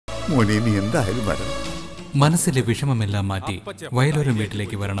മോനെ നീ എന്തായാലും വരണം. മനസ്സിലെ വിഷമമെല്ലാം മാറ്റി വയലോരം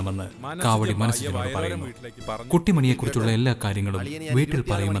വീട്ടിലേക്ക് വരണമെന്ന് കാവടി മനസ്സിനോട് പറയുന്നു. കുട്ടിമണിയെക്കുറിച്ചുള്ള എല്ലാ കാര്യങ്ങളും വീട്ടിൽ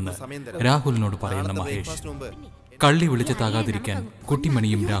പറയുമെന്ന് രാഹുലിനോട് പറയുന്ന മഹേഷ് കള്ളി വിളിച്ചതാകാതിരിക്കാൻ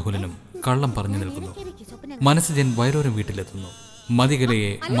കുട്ടിമണിയും രാഹുലിനും കള്ളം പറഞ്ഞു നിൽക്കുന്നു. മനസ്സജൻ വയലോരം വീട്ടിലെത്തുന്നു.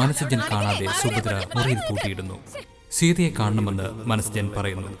 മതികലയെ മനസ്സജൻ കാണാതെ സുഭദ്ര മുറിയിൽ പൂട്ടിയിടുന്നു. സീതയെ കാണണമെന്ന് മനസ്സജൻ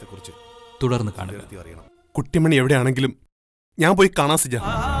പറയുന്നു. തുടർന്ന് കാണുക. കുട്ടിമണി എവിടെയാണെങ്കിലും ഞാൻ പോയി കാണാൻ സിജ.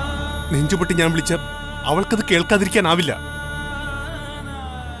 നെഞ്ചുപൊട്ടി ഞാൻ വിളിച്ച അവൾക്കത് കേൾക്കാതിരിക്കാനാവില്ല.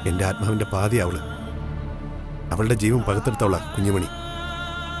 എന്റെ ആത്മാവിന്റെ പാതി അവളുടെ ജീവൻ പകർത്തെടുത്തവള കുഞ്ഞുമണി.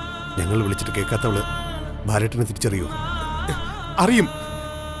 ഞങ്ങൾ വിളിച്ചിട്ട് കേൾക്കാത്തവള് ബാലേട്ടനെ തിരിച്ചറിയൂ? അറിയും.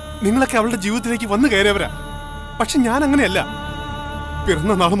 നിങ്ങളൊക്കെ അവളുടെ ജീവിതത്തിലേക്ക് വന്നു കയറിയവരാ. പക്ഷെ ഞാൻ അങ്ങനെയല്ല.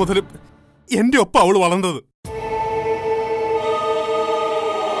 പിറന്ന നാൾ മുതൽ എന്റെ ഒപ്പം അവള് വളർന്നത്.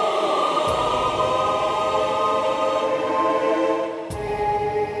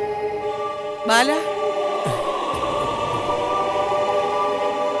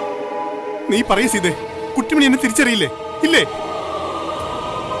 നീ പറയൂ സീതേ, കുട്ടിമണി എന്നെ തിരിച്ചറിയില്ലേ? ഇല്ലേ?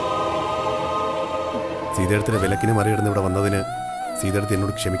 സീതയുടെ വിലക്കിന് മറികടന്ന് ഇവിടെ വന്നതിന് സീതയുടെ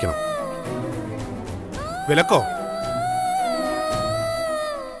എന്നോട് ക്ഷമിക്കണം. വിലക്കോ?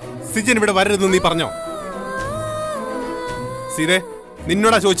 സിജൻ ഇവിടെ വരരുതെന്ന് നീ പറഞ്ഞോ? സീതേ,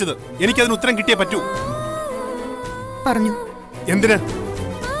 നിന്നോടാ ചോദിച്ചത്. എനിക്കതിന് ഉത്തരം കിട്ടിയേ പറ്റൂ. പറഞ്ഞു.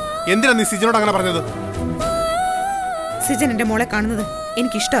 എന്തിനാ നീ സിജനോട് അങ്ങനെ പറഞ്ഞത്? സിജൻ എന്റെ മോളെ കാണുന്നത്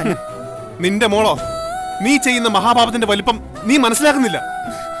എനിക്കിഷ്ടമല്ല. നിന്റെ മോളോ? നീ ചെയ്യുന്ന മഹാപാപത്തിന്റെ വലിപ്പം നീ മനസ്സിലാക്കുന്നില്ല.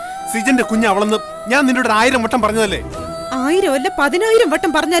 സിജന്റെ കുഞ്ഞ് അവളെന്ന് ഞാൻ നിന്നോട് 1000 വട്ടം പറഞ്ഞതല്ലേ? 1000 അല്ല 10000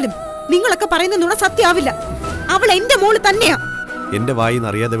 വട്ടം പറഞ്ഞാലും നിങ്ങളൊക്കെ പറയുന്ന നുണ സത്യമാവില്ല. അവൾ എന്റെ മോള് തന്നെയാ. എന്റെ വായിന്ന്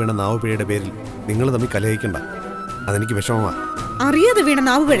അറിയാതെ വീണ നാവുപിഴയുടെ പേരിൽ നിങ്ങൾ തമ്മിൽ കലഹിക്കണ്ട. അതെനിക്ക് വിഷമമാ. അറിയാതെ വീണ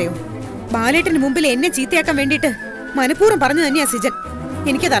നാവുപിഴയോ? ബാലേട്ടന് മുമ്പിൽ എന്നെ ചീത്തയാക്കാൻ വേണ്ടിട്ട് മനഃപൂർവ്വം പറഞ്ഞു തന്നെയാ സിജൻ.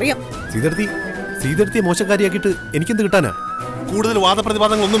 എനിക്കതറിയാം. സീതർത്തിയെ മോശക്കാരിയാക്കിയിട്ട് എനിക്കെന്ത് കിട്ടാനാ? കൂടുതൽ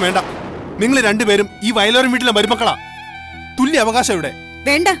വാദപ്രതിവാദങ്ങളൊന്നും വേണ്ട. നിങ്ങൾ രണ്ടുപേരും ഈ വയലോരം വീട്ടിലെ മരുമക്കളാ. തുല്യ അവകാശം ഇവിടെ.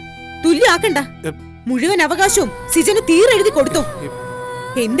 വേണ്ട, തുല്യ ആക്കണ്ട. മുഴുവൻ അവകാശവും സിജന് തീരെഴുതി കൊടുത്തോ.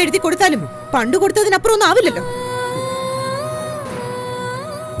 എന്തെഴുതി കൊടുത്താലും പണ്ടു കൊടുത്തതിനപ്പുറം ഒന്നും ആവില്ലല്ലോ.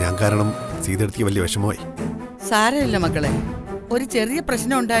 ഞാൻ കാരണം സീതയ്ക്ക് വലിയ വിഷമമായി. സാരമില്ല മക്കളെ, ഒരു ചെറിയ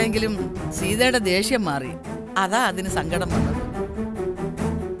പ്രശ്നം ഉണ്ടായെങ്കിലും സീതയുടെ ദേഷ്യം മാറി. അതാ അതിന് സങ്കടം വന്നത്.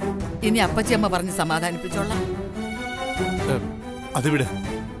 ഇനി അപ്പച്ചിയമ്മ പറഞ്ഞ് സമാധാനിപ്പിച്ചോളാം. അത് വിട്.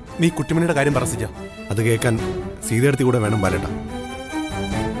 നീ കുട്ടിമണിയുടെ കാര്യം പറ സിജ. അത് കേൾക്കാൻ സീതയുടെ കൂടെ വേണം ബാലേട്ട.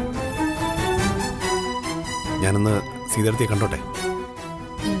 ഞാനൊന്ന് സീതയെ കണ്ടോട്ടെ.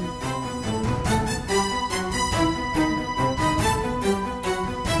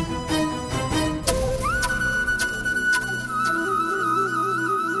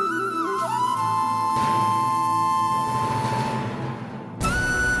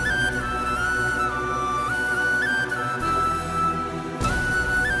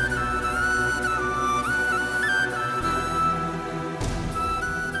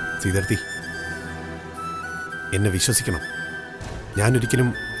 സീതർത്തി, എന്നെ വിശ്വസിക്കണം. ഞാനൊരിക്കലും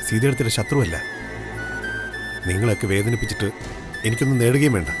സീതയുടെ ശത്രുവല്ല. നിങ്ങളൊക്കെ വേദനിപ്പിച്ചിട്ട് എനിക്കൊന്നും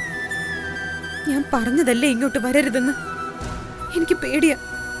നേടുകയും വേണ്ട. ഞാൻ പറഞ്ഞതല്ലേ ഇങ്ങോട്ട് വരരുതെന്ന്. എനിക്ക് പേടിയാ.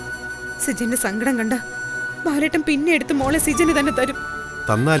 സിജന്റെ സങ്കടം കണ്ട ബാലേട്ടൻ പിന്നെ എടുത്ത് മോളെ സിജന് തന്നെ തരും.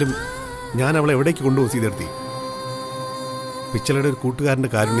 തന്നാലും ഞാൻ അവളെ എവിടേക്ക് കൊണ്ടുപോകും സീതർത്തി? പിച്ചലയുടെ ഒരു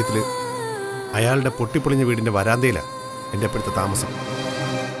കൂട്ടുകാരൻ്റെ കാരുണ്യത്തിൽ അയാളുടെ പൊട്ടിപ്പൊളിഞ്ഞ വീടിൻ്റെ വരാന്തയിലാണ് എൻ്റെ അപ്പോഴത്തെ താമസം.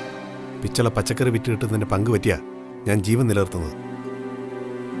 പിച്ചള പച്ചക്കറി വിറ്റ് കിട്ടുന്നതിൻ്റെ പങ്ക് പറ്റിയാ ഞാൻ ജീവൻ നിലനിർത്തുന്നത്.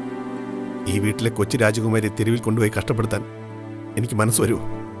 ഈ വീട്ടിലെ കൊച്ചു രാജകുമാരി തെരുവിൽ കൊണ്ടുപോയി കഷ്ടപ്പെടുത്താൻ എനിക്ക് മനസ്സ് വരുമോ?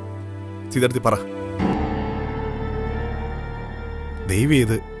 സീതർത്തി പറ. ദയവ്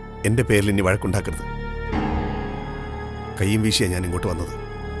ചെയ്ത് എൻ്റെ പേരിൽ ഇനി വഴക്കുണ്ടാക്കരുത്. കയ്യും വീശിയാണ് ഞാൻ ഇങ്ങോട്ട് വന്നത്.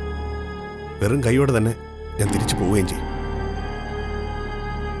 വെറും കൈയോടെ തന്നെ ഞാൻ തിരിച്ചു പോവുകയും ചെയ്യും.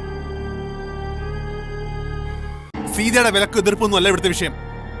 സീതയുടെ വിലക്ക് എതിർപ്പൊന്നും അല്ല ഇവിടുത്തെ വിഷയം.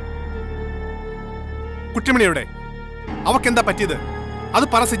 കുട്ടിമണി എവിടെ? അവക്കെന്താ പറ്റിയത്? അത്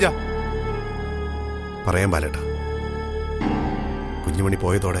പറ സിജ. പറയാൻ ബാലേട്ട. കുഞ്ഞുമണി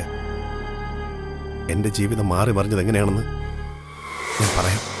പോയതോടെ എന്റെ ജീവിതം മാറി മറിഞ്ഞത് എങ്ങനെയാണെന്ന് ഞാൻ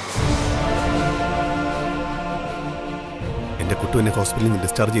പറയാം. എന്റെ കുട്ടുവിനെ ഹോസ്പിറ്റലിൽ നിന്ന്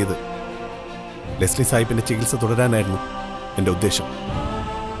ഡിസ്ചാർജ് ചെയ്ത് ലെസ്ലി സാഹിബിന്റെ ചികിത്സ തുടരാനായിരുന്നു എന്റെ ഉദ്ദേശം.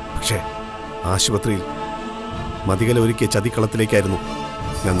 പക്ഷേ ആശുപത്രിയിൽ മതികല ഒരുക്കിയ ചതിക്കളത്തിലേക്കായിരുന്നു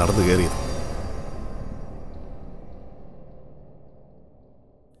ഞാൻ നടന്നു കയറിയത്.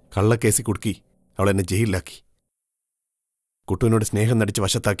 കള്ളക്കേസി കുടുക്കി അവളെന്നെ ജയിലിലാക്കി. കുട്ടുവിനോട് സ്നേഹം നടിച്ച്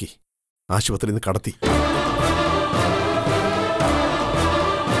വശത്താക്കി ആശുപത്രിയിൽ നിന്ന് കടത്തി.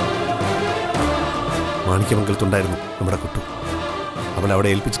 മാണിക്യമംഗലത്തുണ്ടായിരുന്നു നമ്മുടെ കുട്ടു. അവളെ അവിടെ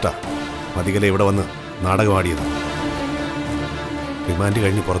ഏൽപ്പിച്ചിട്ടാ മതികല ഇവിടെ വന്ന് നാടകമാടിയത്. റിമാൻഡ്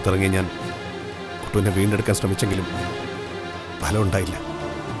കഴിഞ്ഞ് പുറത്തിറങ്ങിയ ഞാൻ കുട്ടുവിനെ വീണ്ടെടുക്കാൻ ശ്രമിച്ചെങ്കിലും ഫലം ഉണ്ടായില്ല.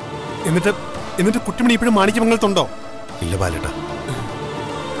 എന്നിട്ട് കുട്ടിമണി ഇപ്പോഴും മാണിക്യമംഗലത്തുണ്ടോ? ഇല്ല ബാലേട്ട.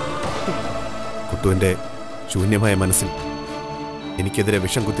 കുട്ടുവിന്റെ ശൂന്യമായ മനസ്സിൽ എനിക്കെതിരെ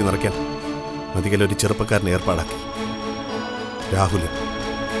വിഷം കുത്തി നിറയ്ക്കാൻ മതികല ഒരു ചെറുപ്പക്കാരനെ ഏർപ്പാടാക്കി. രാഹുൽ.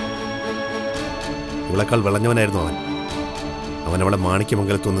 ഇവളെക്കാൾ വിളഞ്ഞവനായിരുന്നു അവൻ. അവളെ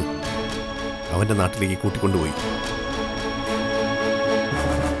മാണിക്യമംഗലത്തുനിന്ന് അവന്റെ നാട്ടിലേക്ക് കൂട്ടിക്കൊണ്ടുപോയി.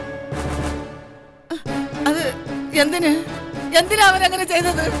 എന്തിനാ അവനങ്ങനെ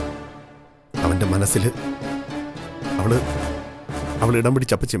ചെയ്തത്? അവന്റെ മനസ്സിൽ അവൾ ഇടം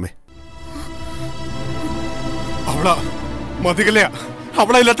പിടിച്ചപ്പച്ചമ്മേ. അവളാ മതികലയാ.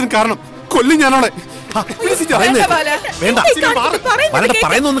 അവളാ എല്ലാത്തിനും കാരണം. കൊല്ലും ഞാനവളെ.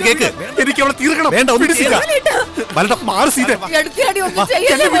 പറയുന്നൊന്ന് കേക്ക്. എനിക്ക് അവളെ തീർക്കണം. വേണ്ട, ഒന്ന് മാറി സീത.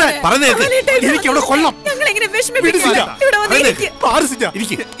 എനിക്ക് അവളെ കൊല്ലണം.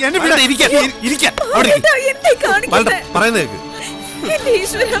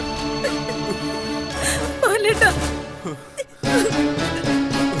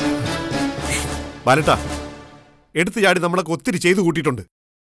 ബാലേട്ടാ, എടുത്തു ചാടി നമ്മളൊക്കെ ഒത്തിരി ചെയ്തു കൂട്ടിയിട്ടുണ്ട്.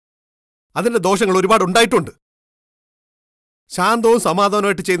 അതിന്റെ ദോഷങ്ങൾ ഒരുപാട് ഉണ്ടായിട്ടുണ്ട്. ശാന്തവും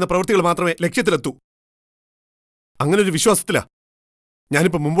സമാധാനമായിട്ട് ചെയ്യുന്ന പ്രവൃത്തികൾ മാത്രമേ ലക്ഷ്യത്തിലെത്തൂ. അങ്ങനെ ഒരു വിശ്വാസത്തിലാ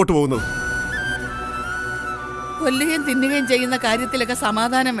ഞാനിപ്പോ മുമ്പോട്ട് പോകുന്നത്. കൊല്ലുകയും തിന്നുകയും ചെയ്യുന്ന കാര്യത്തിലൊക്കെ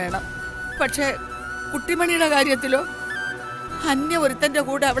സമാധാനം വേണം. പക്ഷേ കുട്ടിമണിയുടെ കാര്യത്തിലോ? അന്യ ഒരുത്തന്റെ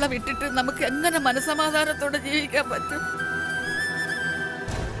കൂടെ അവളെ വിട്ടിട്ട് നമുക്ക് എങ്ങനെ മനസമാധാനത്തോടെ ജീവിക്കാൻ പറ്റും?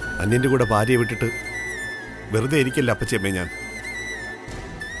 അന്യന്റെ കൂടെ ഭാര്യയെ വിട്ടിട്ട് വെറുതെ ഇരിക്കില്ല അപ്പച്ചമ്മേ.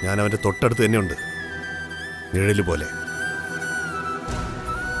 ഞാൻ അവന്റെ തൊട്ടടുത്ത് തന്നെയുണ്ട്, നിഴല് പോലെ.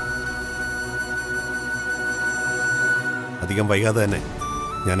 അധികം വൈകാതെ തന്നെ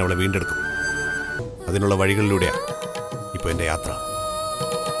ഞാൻ അവളെ വീണ്ടെടുക്കും. അതിനുള്ള വഴികളിലൂടെയാ ഇപ്പൊ എന്റെ യാത്ര.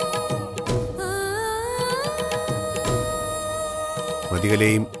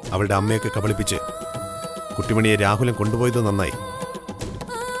 മതികലയും അവളുടെ അമ്മയൊക്കെ കബളിപ്പിച്ച് കുട്ടിമണിയെ രാഹുലൻ കൊണ്ടുപോയത് നന്നായി.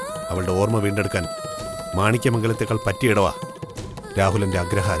 അവളുടെ ഓർമ്മ വീണ്ടെടുക്കാൻ മാണിക്യമംഗലത്തേക്കാൾ പറ്റിയിടവാ രാഹുലന്റെ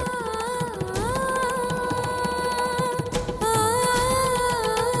അഗ്രഹാരം.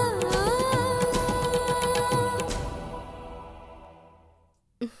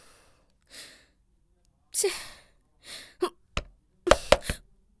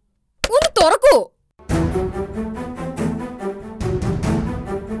 ഒന്ന് തുറക്കൂ.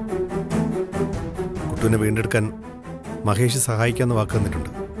 കുട്ടുവിനെ വീണ്ടെടുക്കാൻ മഹേഷ് സഹായിക്കാന്ന് വാക്ക് തന്നിട്ടുണ്ട്.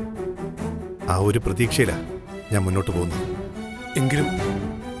 ആ ഒരു പ്രതീക്ഷയിലാ ഞാൻ മുന്നോട്ട് പോകുന്നത്. എങ്കിലും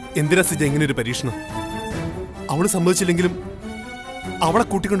എന്തിനാ സിജ ഇങ്ങനെ ഒരു പരീക്ഷണം? അവള് സമ്മതിച്ചില്ലെങ്കിലും അവളെ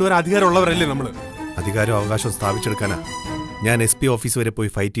കൂട്ടിക്കൊണ്ടുവരാൻ അധികാരമുള്ളവരല്ലേ നമ്മള്? അധികാരവും അവകാശവും സ്ഥാപിച്ചെടുക്കാനാ ഞാൻ SP ഓഫീസ് വരെ പോയി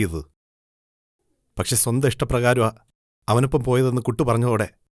ഫൈറ്റ് ചെയ്തത്. പക്ഷെ സ്വന്തം ഇഷ്ടപ്രകാരമാ അവനൊപ്പം പോയതെന്ന് കുട്ടു പറഞ്ഞതോടെ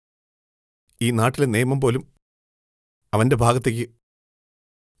ഈ നാട്ടിലെ നിയമം പോലും അവന്റെ ഭാഗത്തേക്ക്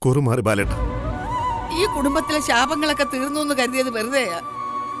കുറുമാറി ബാലേട്ട. ഈ കുടുംബത്തിലെ ശാപങ്ങളൊക്കെ തീർന്നു എന്ന് കരുതിയത് വെറുതെയാ.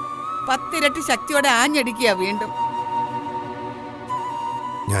 10 ഇരട്ടി ശക്തിയോടെ ആഞ്ഞടിക്കുക വീണ്ടും.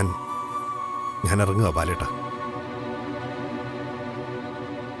 ഞാൻ ഇറങ്ങുക ബാലേട്ട.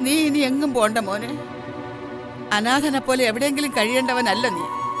 നീ ഇനി എങ്ങും പോണ്ട മോനെ. അനാഥനെ പോലെ എവിടെയെങ്കിലും കഴിയേണ്ടവനല്ല നീ.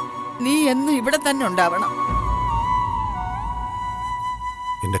 നീ എന്നും ഇവിടെ തന്നെ ഉണ്ടാവണം.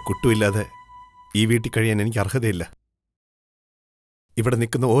 എന്റെ കുട്ടുമില്ലാതെ ഈ വീട്ടിൽ കഴിയാൻ എനിക്ക് അർഹതയില്ല. ഇവിടെ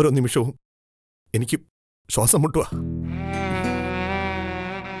നിൽക്കുന്ന ഓരോ നിമിഷവും എനിക്ക് ശ്വാസം മുട്ടുക.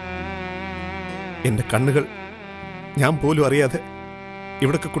 എന്റെ കണ്ണുകൾ ഞാൻ പോലും അറിയാതെ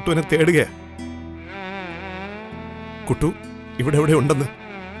ഇവിടൊക്കെ കുട്ടുവിനെ തേടുകയാ. കുട്ടു ഇവിടെ എവിടെ ഉണ്ടെന്ന്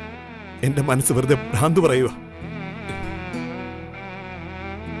എന്റെ മനസ്സ് വെറുതെ ഭ്രാന്ത് പറയുക.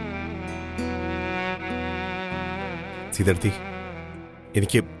 സീതടുത്തി,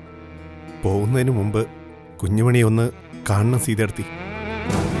 എനിക്ക് പോകുന്നതിന് മുമ്പ് കുഞ്ഞുമണി ഒന്ന് കാണണം.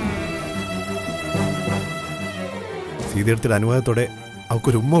 സീതടുത്തിയുടെ അനുവാദത്തോടെ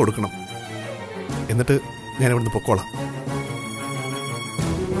അവൾക്കൊരു ഉമ്മ കൊടുക്കണം. എന്നിട്ട് ഞാൻ ഇവിടുന്ന് പൊക്കോളാം.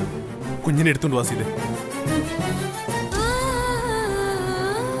 കുഞ്ഞിനെ എടുത്തോണ്ട് വാ സീത.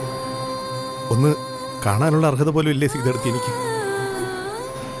 ഒന്ന് കാണാനുള്ള അർഹത പോലും ഇല്ലേ സീതടുത്തി എനിക്ക്?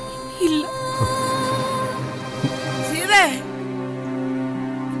 ഇല്ല. സീതേ,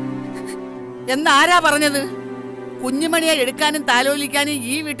 എന്നാരാ പറഞ്ഞത്? കുഞ്ഞുമണിയെ എടുക്കാനും താലോലിക്കാനും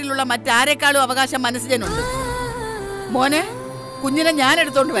ഈ വീട്ടിലുള്ള മറ്റാരെക്കാളും അവകാശം മനസ്സിനുണ്ട്. മോനെ, കുഞ്ഞിനെ ഞാൻ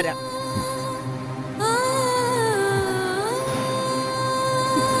എടുത്തോണ്ട് വരാം.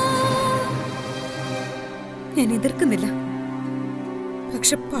 ഞാൻ എതിർക്കുന്നില്ല.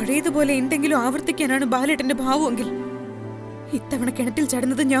 പക്ഷെ പഴയതുപോലെ എന്തെങ്കിലും ആവർത്തിക്കാനാണ് ബാലേട്ടന്റെ ഭാവമെങ്കിൽ ഇത്തവണ കിണറ്റിൽ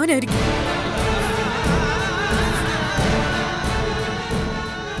ചാടുന്നത് ഞാനായിരിക്കും.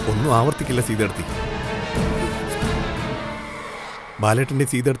 ഒന്നും ആവർത്തിക്കില്ല സീതേടത്തി. ബാലേട്ടന്റെ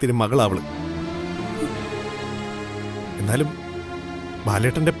സീതേടത്തിന്റെ മകളാവള്. എന്നാലും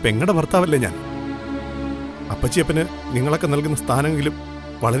ബാലേട്ടന്റെ പെങ്ങടെ ഭർത്താവല്ലേ ഞാൻ. അപ്പച്ചിയപ്പന് നിങ്ങളൊക്കെ നൽകുന്ന സ്ഥാനമെങ്കിലും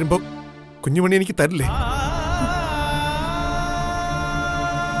വളരുമ്പോ കുഞ്ഞുമണി എനിക്ക് തരില്ലേ?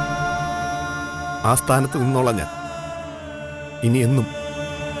 ആ സ്ഥാനത്ത് നിന്നോളാം ഞാൻ ഇനി എന്നും.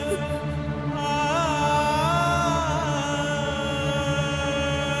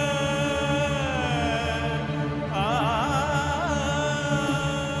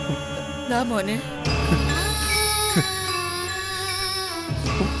 മോനെ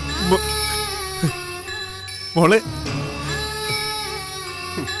മോളെ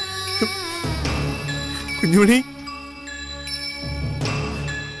കുഞ്ഞുമണി,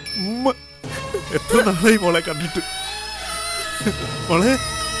 എത്ര നാളായി മോളെ കണ്ടിട്ട്. മോളെ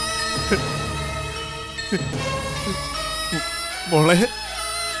മോളെ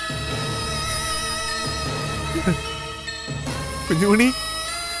കുഞ്ഞുമണി,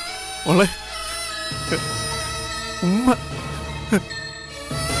 മോളെ ഉമ്മ.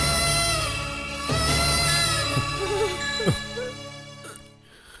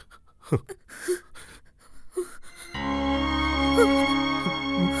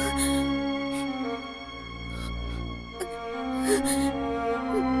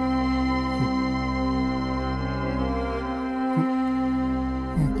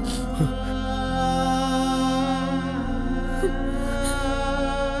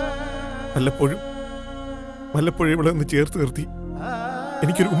 വല്ലപ്പോഴും ഇവിടെ ഒന്ന് ചേർത്ത് നിർത്തി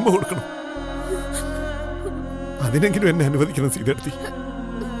എനിക്കൊരു ഉമ്മ കൊടുക്കണം. അതിനെങ്കിലും എന്നെ അനുവദിക്കണം സീതേടത്തി.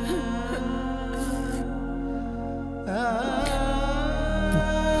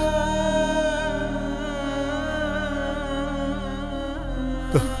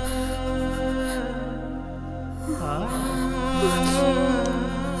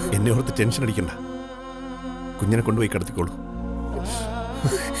 എന്നെ ഓർത്ത് ടെൻഷൻ അടിക്കണ്ട. കുഞ്ഞിനെ കൊണ്ടുപോയി കിടത്തിക്കോളൂ.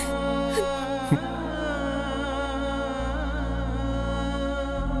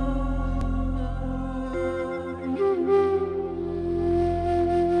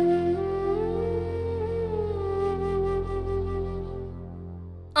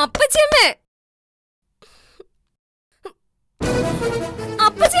 അപ്പച്ചിയമ്മേ,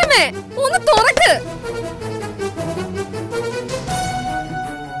 അപ്പച്ചിയമ്മേ, ഒന്ന് തുറക്ക്.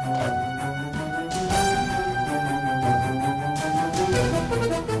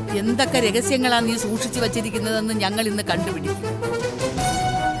 എന്തൊക്കെ രഹസ്യങ്ങളാ നീ സൂക്ഷിച്ചു വച്ചിരിക്കുന്നതെന്ന് ഞങ്ങൾ ഇന്ന് കണ്ടുപിടിക്കും.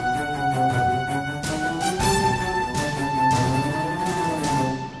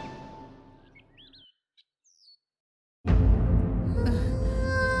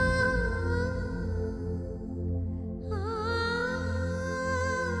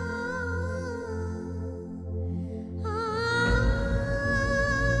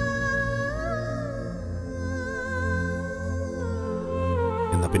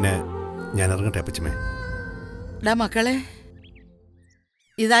 പിന്നെ ഞാൻ ഇറങ്ങട്ടെ അപ്പച്ചമ്മേ. ഡാ മക്കളെ,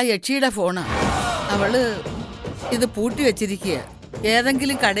 ഇതാ യക്ഷിയുടെ ഫോണാ. അവള് ഇത് പൂട്ടി വെച്ചിരിക്കുക.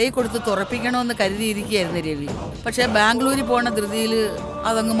 ഏതെങ്കിലും കടയിൽ കൊടുത്ത് തുറപ്പിക്കണമെന്ന് കരുതിയിരിക്കുകയായിരുന്നു രവി. പക്ഷെ ബാംഗ്ലൂരിൽ പോണ ധൃതിയിൽ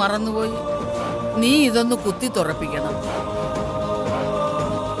അതങ്ങ് മറന്നുപോയി. നീ ഇതൊന്ന് കുത്തി തുറപ്പിക്കണം.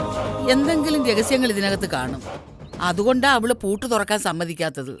 എന്തെങ്കിലും രഹസ്യങ്ങൾ ഇതിനകത്ത് കാണും. അതുകൊണ്ടാ അവള് പൂട്ട് തുറക്കാൻ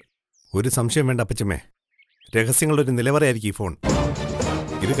സമ്മതിക്കാത്തത്. ഒരു സംശയം വേണ്ട അപ്പച്ചമ്മേ, രഹസ്യങ്ങളുടെ ഒരു നിലവറയായിരിക്കും ഈ ഫോൺ.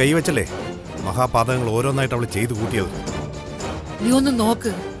 ഇത് കൈവച്ചല്ലേ മഹാപാതകങ്ങൾ ഓരോന്നായിട്ട് അവൾ ചെയ്തു കൂട്ടിയത്. നീ ഒന്ന്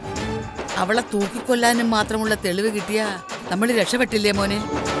നോക്ക്. അവളെ തൂക്കിക്കൊല്ലാനും മാത്രമുള്ള തെളിവ് കിട്ടിയാ നമ്മൾ രക്ഷപ്പെട്ടില്ലേ മോനെ?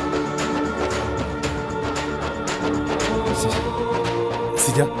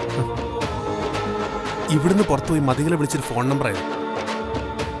 സിജ, ഇവിടുന്ന് പുറത്തുപോയി മതികളെ വിളിച്ചൊരു ഫോൺ നമ്പർ ആയിരുന്നു.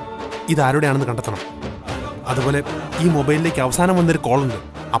 ഇതാരുടെയാണെന്ന് കണ്ടെത്തണം. അതുപോലെ ഈ മൊബൈലിലേക്ക് അവസാനം വന്നൊരു കോളുണ്ട്.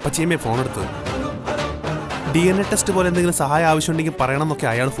 അപ്പച്ചിയമ്മേ ഫോൺ എടുത്തത്. DNA ടെസ്റ്റ് പോലെ എന്തെങ്കിലും സഹായം ആവശ്യമുണ്ടെങ്കിൽ പറയണം എന്നൊക്കെ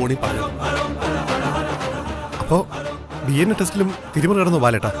അയാൾ ഫോണിൽ പറഞ്ഞു. അപ്പോൾ DNA ടെസ്റ്റിലും തിരുമറി കിടന്നു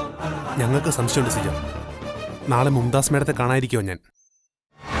ബാലേട്ടാ? ഞങ്ങൾക്ക് സംശയമുണ്ട് സിജ. നാളെ മുംതാസ് മേഡത്തെ കാണാതിരിക്കുമോ?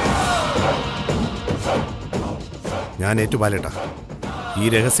 ഞാൻ ഏറ്റു ബാലേട്ടാ. ഈ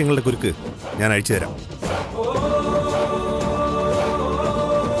രഹസ്യങ്ങളുടെ കുരുക്ക് ഞാൻ അഴിച്ചു തരാം.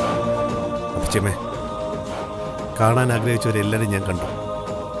 അപ്പച്ചമ്മേ, കാണാൻ ആഗ്രഹിച്ചവരെല്ലാവരും ഞാൻ കണ്ടു,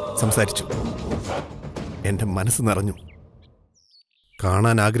 സംസാരിച്ചു. എന്റെ മനസ്സ് നിറഞ്ഞു.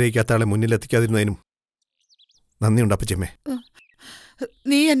 കാണാൻ ആഗ്രഹിക്കാത്ത ആളെ മുന്നിലെത്തിക്കാതിരുന്നതിനും നന്ദിയുണ്ട് അപ്പച്ചമ്മേ.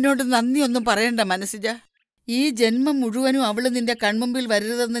 നീ എന്നോട് നന്ദിയൊന്നും പറയണ്ട മനസ്സിജ. ഈ ജന്മം മുഴുവനും അവള് നിന്റെ കൺമുമ്പിൽ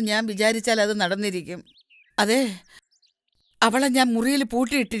വരരുതെന്ന് ഞാൻ വിചാരിച്ചാൽ അത് നടന്നിരിക്കും. അതെ, അവളെ ഞാൻ മുറിയിൽ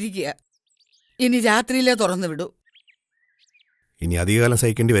പൂട്ടിയിട്ടിരിക്കുക. ഇനി രാത്രിയിലേ തുറന്നു വിടൂ. ഇനി അധികകാലം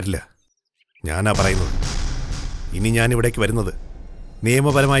സഹിക്കേണ്ടി വരില്ല. ഞാനാ പറയുന്നത്. ഇനി ഞാൻ ഇവിടേക്ക് വരുന്നത്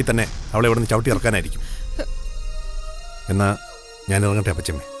നിയമപരമായി തന്നെ അവളെ ഇവിടെ നിന്ന് ചവിട്ടി ഇറക്കാനായിരിക്കും. എന്നാ ഞാൻ ഇറങ്ങട്ടെ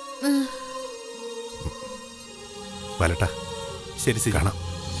അപ്പച്ചമ്മേ. വരട്ടാ. ശരി ശരി, കാണാം.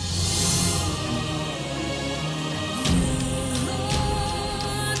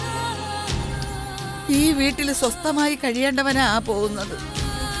 ഈ വീട്ടിൽ സ്വസ്ഥമായി കഴിയേണ്ടവനാ പോകുന്നത്.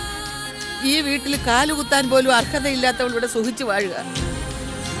 ഈ വീട്ടിൽ കാലുകുത്താൻ പോലും അർഹതയില്ലാത്തവൾ ഇവിടെ സുഖിച്ചു വാഴുക.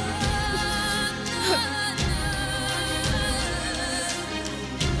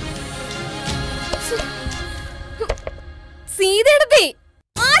 സീതയെടുത്തേ,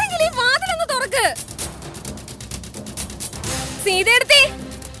 ആരെങ്കിലും ഈ വാതിലൊന്ന് തുറക്ക്. സീതയെടുത്തേ,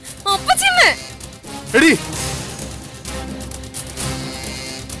 അപ്പച്ചിമ്മ. എടി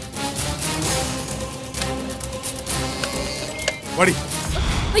വടി.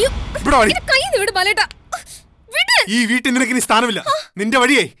 അയ്യോ, ഇവിടെ വടി. കൈ വിട് ബാലേട്ടാ. വിട്. ഈ വീട്ടിൽ നിനക്ക് ഇനി സ്ഥാനമില്ല. നിന്റെ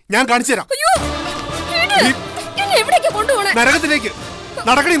വഴിയേ ഞാൻ കാണിച്ചു തരാം. അയ്യോ, വിട്. എന്നെ എവിടേക്കാ കൊണ്ടുപോണേ? നരകത്തിലേക്ക്.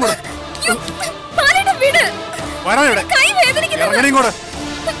 നടക്കണേ ഇങ്ങോട്ട്. അയ്യോ, ബാലേട്ടാ വിട്. വരാ ഇവിടെ. കൈ വേദനിക്കുന്നു. ഇറങ്ങണേ ഇങ്ങോട്ട്.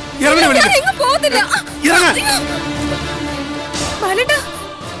 ഇറങ്ങണേ വെളിയിൽ. ഞാൻ എങ്ങും പോകത്തില്ല. ഇറങ്ങാൻ. ബാലേട്ടാ,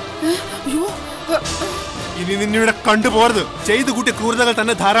 ഇനി നിന്നിവിടെ കണ്ടുപോകരുത്. ചെയ്തു കൂട്ടിയ ക്രൂരതകൾ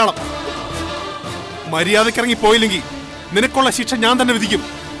തന്നെ ധാരാളം. മര്യാദയ്ക്ക് ഇറങ്ങി പോയില്ലെങ്കിൽ നിനക്കുള്ള ശിക്ഷ ഞാൻ തന്നെ വിധിക്കും.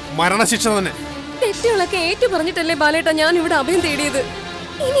 മരണശിക്ഷ തന്നെ. തെറ്റുകളൊക്കെ ഏറ്റു പറഞ്ഞിട്ടല്ലേ ബാലേട്ടാ ഞാൻ ഇവിടെ അഭയം തേടിയത്.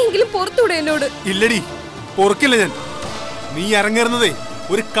 ഇനിയെങ്കിലും പുറത്തൂടെ എന്നോട്. ഇല്ലടി, പൊറുക്കില്ല ഞാൻ. നീ ഇറങ്ങേറുന്നതേ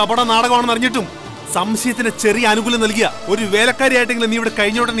ഒരു കപട നാടകമാണെന്ന് അറിഞ്ഞിട്ടും സംശയത്തിന് ചെറിയ അനുകൂലം നൽകിയ ഒരു വേലക്കാരിയായിട്ടെങ്കിലും നീ ഇവിടെ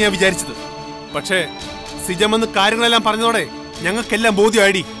കഴിഞ്ഞോട്ടെന്ന് ഞാൻ വിചാരിച്ചത്. പക്ഷേ സിജമെന്ന് കാര്യങ്ങളെല്ലാം പറഞ്ഞതോടെ ഞങ്ങൾക്കെല്ലാം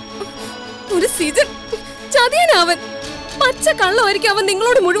ബോധ്യമായിടി. ഒരു സിജൻ ചതിയനാവൻ. പച്ച കള്ളമായിരിക്കും അവൻ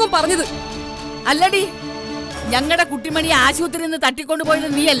നിങ്ങളോട് മുഴുവൻ പറഞ്ഞത്. അല്ലടി, ഞങ്ങളുടെ കുട്ടിമണിയെ ആശുപത്രിയിൽ നിന്ന് തട്ടിക്കൊണ്ടുപോയത്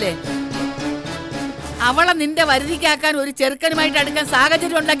നീയല്ലേ? അവളെ നിന്റെ വരുതിക്കാക്കാൻ ഒരു ചെറുക്കനുമായിട്ട് അടുക്കാൻ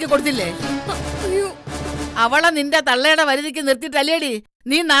സാഹചര്യം ഉണ്ടാക്കി കൊടുത്തില്ലേ? അയ്യോ, അവളെ നിന്റെ തള്ളയുടെ വരുതിക്ക് നിർത്തിയിട്ടല്ലേടി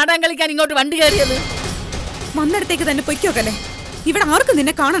നീ നാടകം കളിക്കാൻ ഇങ്ങോട്ട് വണ്ടി കയറിയത്? വന്നിടത്തേക്ക് തന്നെ പൊയ്ക്കോക്കല്ലേ. ഇവിടെ ആർക്കും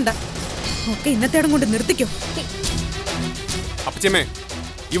നിന്നെ കാണണ്ട. ഒക്കെ ഇന്നത്തേടം കൊണ്ട് നിർത്തിക്കോ. അപ്പച്ചമ്മേ,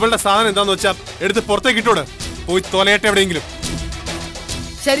 ഇവളുടെ സാധനം എന്താന്ന് വെച്ചാ എടുത്ത് പുറത്തേക്ക് ഇട്ടോട്. പോയി തൊലയട്ടെ എവിടെയെങ്കിലും.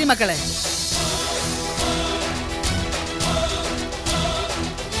 ശരി മക്കളെ.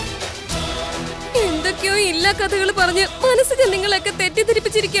 എന്തൊക്കെയോ ഇല്ല കഥകൾ പറഞ്ഞ് മനസ്സിൽ നിങ്ങളൊക്കെ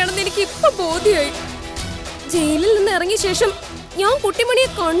തെറ്റിദ്ധരിപ്പിച്ചിരിക്കുകയാണെന്ന് എനിക്ക് ഇപ്പൊ ബോധ്യമായി. ജയിലിൽ നിന്ന് ഇറങ്ങിയ ശേഷം ഞാൻ കുട്ടിമണിയെ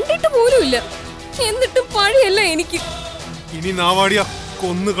കണ്ടിട്ട് പോലുമില്ല. എന്നിട്ടും പഴിയല്ല എനിക്ക്. ഇനി നാവാടിയ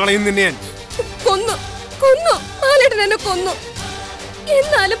കൊന്നു കളയും നിന്നെ ഞാൻ. കൊന്നു കൊന്നു ആലേട്ടൻ എന്നെ കൊന്നു.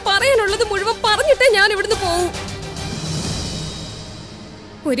 എന്നാലും പറയാനുള്ളത് മുഴുവൻ പറഞ്ഞിട്ടേ ഞാൻ ഇവിടുന്ന് പോവൂ.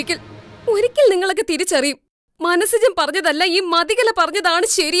 ഒരിക്കൽ നിങ്ങളൊക്കെ തിരിച്ചറിയും. മനസ്സിജൻ പറഞ്ഞതല്ല, ഈ മതികല പറഞ്ഞതാണ്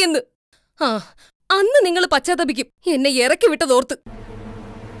ശരിയെന്ന്. ആ, അന്ന് നിങ്ങൾ പശ്ചാത്തപിക്കും എന്നെ ഇറക്കി വിട്ടതോർത്ത്.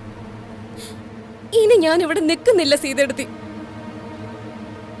 ഇനി ഞാൻ ഇവിടെ നിൽക്കുന്നില്ല സീതയെടുത്തി.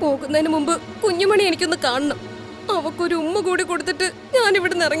 പോകുന്നതിന് മുമ്പ് കുഞ്ഞുമണി എനിക്കൊന്ന് കാണണം. അവക്കൊരു ഉമ്മ കൂടി കൊടുത്തിട്ട് ഞാൻ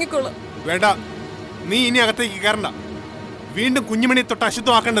ഇവിടുന്ന് ഇറങ്ങിക്കോളാം. വേണ്ട, നീ ഇനി അകത്തേക്ക് കയറണ്ട. വീണ്ടും കുഞ്ഞുമണിയെ തൊട്ട്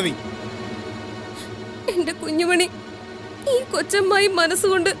അശുദ്ധമാക്കണ്ട നീ. എന്റെ കുഞ്ഞുമണി, ഈ കൊച്ചമ്മായി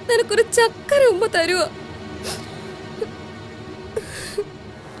മനസ്സുകൊണ്ട് നിനക്കൊരു ചക്കര ഉമ്മ തരുവോ?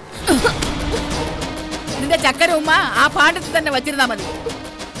 നിന്റെ ചക്കര ഉമ്മ ആ പാണ്ടത്തിൽ തന്നെ വച്ചിരുന്നാ മതി.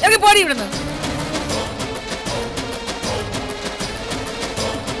 ഇറങ്ങി പോടി ഇവിടുന്ന്.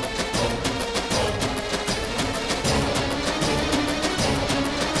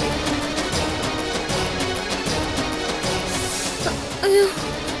 അയ്യോ,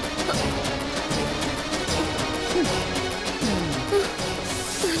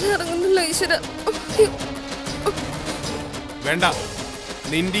 ഇറങ്ങുന്നില്ല ഈശ്വര. വേണ്ട,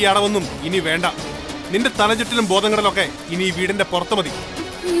 നിന്റെ ഈ അടവൊന്നും ഇനി വേണ്ട. നിന്റെ തലചുറ്റിലും ബോധങ്ങളിലൊക്കെ ഇനി ഈ വീടിന്റെ പുറത്ത് മതി.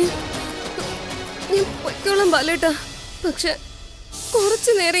 ഞാൻ പൊയ്ക്കോളാം ബാലേട്ടാ. പക്ഷെ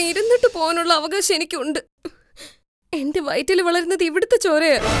കുറച്ചു നേരം ഇരുന്നിട്ട് പോകാനുള്ള അവകാശം എനിക്കുണ്ട്. എന്റെ വയറ്റിൽ വളരുന്നത് ഇവിടുത്തെ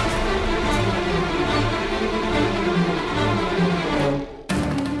ചോരയാ.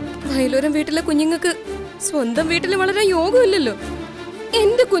 വയലോരം വീട്ടിലെ കുഞ്ഞുങ്ങൾക്ക് സ്വന്തം വീട്ടിൽ വളരാൻ യോഗമില്ലല്ലോ.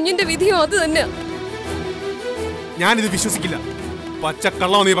 എന്റെ കുഞ്ഞിന്റെ വിധിയോ അത് തന്നെ. ഞാനിത് വിശ്വസിക്കില്ല.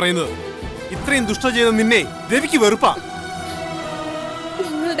 പച്ചക്കള്ളോ നീ പറയുന്നത്. ഇത്രയും ദുഷ്ട ചെയ്ത നിന്നെ രവിക്ക് വെറുപ്പാ.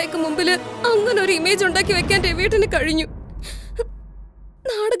 നിങ്ങളുടെയൊക്കെ മുമ്പില് അങ്ങനെ ഒരു ഇമേജ് ഉണ്ടാക്കി വെക്കാൻ രവിയേട്ടന് കഴിഞ്ഞു.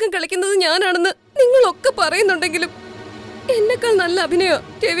 നാടകം കളിക്കുന്നത് ഞാനാണെന്ന് നിങ്ങളൊക്കെ പറയുന്നുണ്ടെങ്കിലും എന്നെക്കാൾ നല്ല അഭിനയോ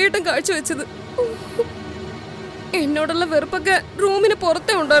രവിയേട്ടൻ കാഴ്ചവെച്ചത്. എന്നോടുള്ള വെറുപ്പൊക്കെ റൂമിന്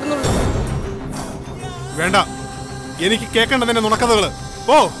പുറത്തേ ഉണ്ടായിരുന്നുള്ളൂ. വേണ്ട, എനിക്ക് കേൾക്കേണ്ട നിന്റെ നുണക്കഥകള്.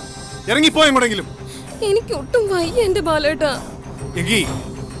 ഓ, ഇറങ്ങിപ്പോ എങ്ങോട്ടെങ്കിലും. എനിക്ക് ഒട്ടും വയ്യ എന്റെ ബാലേട്ടാ. എങ്കി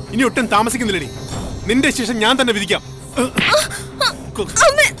ഇനി ഒട്ടും താമസിക്കുന്നില്ലടി. നിന്റെ ശേഷം ഞാൻ തന്നെ വിധിക്കാം.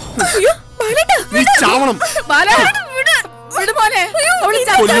 നീ ചാവണം.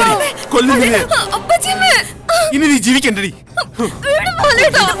 ഇനി നീ ജീവിക്കണ്ടടി.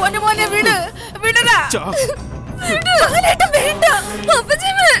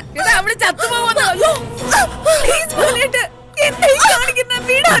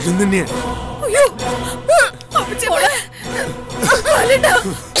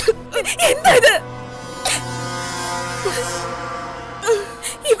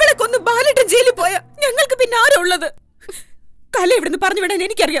 ഇവളെ കൊന്ന് ബാലേട്ടൻ ജയിലിൽ പോയ ഞങ്ങൾക്ക് പിന്നെ ആരാ ഉള്ളത്? കല ഇവിടുന്ന് പറഞ്ഞു വിടാൻ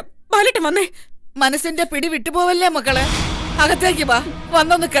എനിക്കറിയാം. ബാലേട്ടൻ വന്നേ. മനസ്സിന്റെ പിടി വിട്ടുപോവല്ലേ മക്കളെ? അകത്തേക്ക് വാ,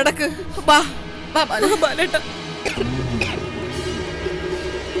 വന്നൊന്ന് കിടക്ക്. വാ ബാലേട്ട.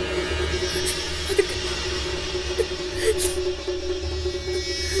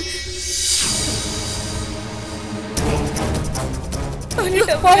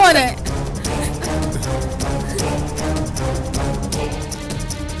 പോവാനെ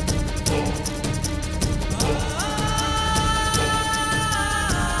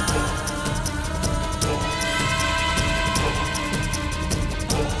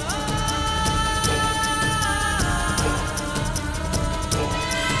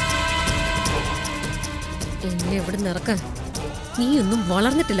എന്നെ എവിടെ നിറക്കാൻ നീയൊന്നും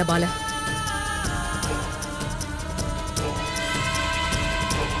വളർന്നിട്ടില്ല ബാല.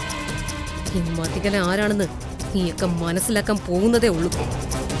 ഈ മതികല ആരാണെന്ന് നീയൊക്കെ മനസ്സിലാക്കാൻ പോകുന്നതേ ഉള്ളൂ.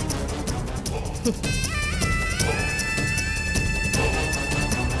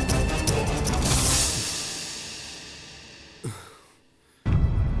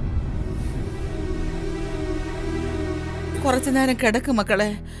 കുറച്ചു നേരം കിടക്ക് മക്കളെ,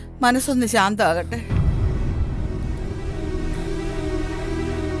 മനസ്സൊന്ന് ശാന്തമാകട്ടെ.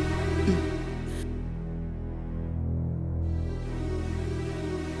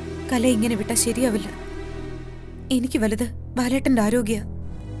 കല ഇങ്ങനെ വിട്ടാ ശരിയാവില്ല. എനിക്ക് വലുത് ബാലേട്ടന്റെ ആരോഗ്യ.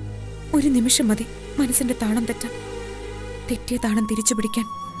 ഒരു നിമിഷം മതി മനസ്സിന്റെ താളം തെറ്റാൻ. തെറ്റിയ താളം തിരിച്ചു പിടിക്കാൻ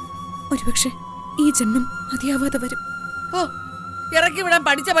ഒരുപക്ഷെ ഈ ജന്മം മതിയാവാതെ വരും. ഓ, ഇറക്കി വിടാൻ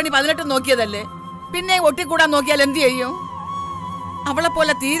പഠിച്ച പണി 18 നോക്കിയതല്ലേ, പിന്നെ ഒട്ടിക്കൂടാൻ നോക്കിയാൽ എന്ത് ചെയ്യും? അവളെ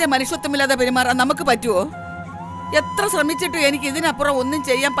പോലെ തീരെ മനുഷ്യത്വമില്ലാതെ പെരുമാറാൻ നമുക്ക് പറ്റുമോ? എത്ര ശ്രമിച്ചിട്ടും എനിക്ക് ഇതിനപ്പുറം ഒന്നും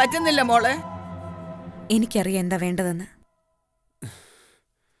ചെയ്യാൻ പറ്റുന്നില്ല മോളെ. എനിക്കറിയാം എന്താ വേണ്ടതെന്ന്.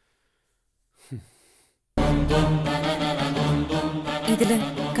 ഇതില്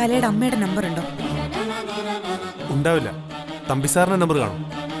കലയുടെ അമ്മയുടെ നമ്പർ ഉണ്ടോ? ഉണ്ടാവില്ല. തമ്പി സാറിന്റെ നമ്പർ കാണും.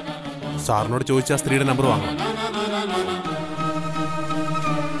 സാറിനോട് ചോദിച്ച സ്ത്രീയുടെ നമ്പർ വാങ്ങണം.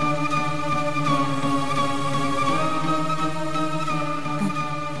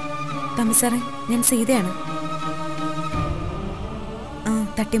 തമ്പി സാറേ, ഞാൻ സീതയാണ്.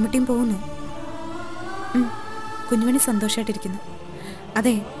 തട്ടിമുട്ടിയും പോകുന്നു. കുഞ്ഞുമണി സന്തോഷമായിട്ടിരിക്കുന്നു.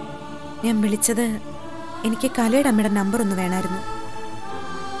 അതെ, ഞാൻ വിളിച്ചത് എനിക്ക് കലയുടെ അമ്മയുടെ നമ്പർ ഒന്ന് വേണമായിരുന്നു.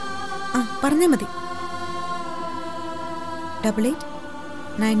 പറഞ്ഞാൽ മതി.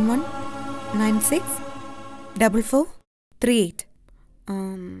 8891964438.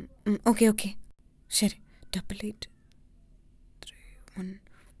 ഓക്കെ ഓക്കെ ശരി. 8831.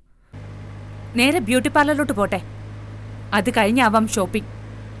 നേരെ ബ്യൂട്ടി പാർലറിലോട്ട് പോട്ടെ, അത് കഴിഞ്ഞാവാം ഷോപ്പിംഗ്.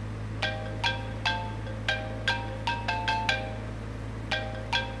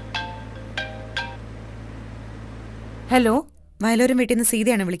 ഹലോ, വയലോരം വീട്ടിൽ നിന്ന്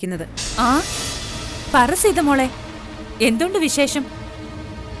സീതയാണ് വിളിക്കുന്നത്. പറ സീത മോളെ, എന്തുണ്ട് വിശേഷം?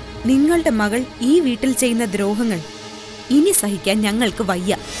 നിങ്ങളുടെ മകൾ ഈ വീട്ടിൽ ചെയ്യുന്ന ദ്രോഹങ്ങൾ ഇനി സഹിക്കാൻ ഞങ്ങൾക്ക്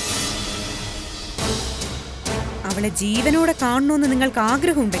വയ്യ. അവളെ ജീവനോടെ കാണണമെന്ന് നിങ്ങൾക്ക്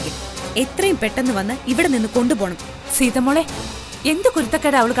ആഗ്രഹമുണ്ടെങ്കിൽ എത്രയും പെട്ടെന്ന് വന്ന് ഇവിടെ നിന്ന് കൊണ്ടുപോകണം. സീതമോളെ, എന്ത്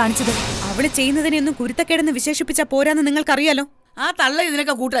കുരുത്തക്കേടാ അവള് കാണിച്ചത്? അവള് ചെയ്യുന്നതിനെയൊന്നും കുരുത്തക്കേടെന്ന് വിശേഷിപ്പിച്ചാ പോരാന്ന് നിങ്ങൾക്കറിയാലോ. ആ തള്ള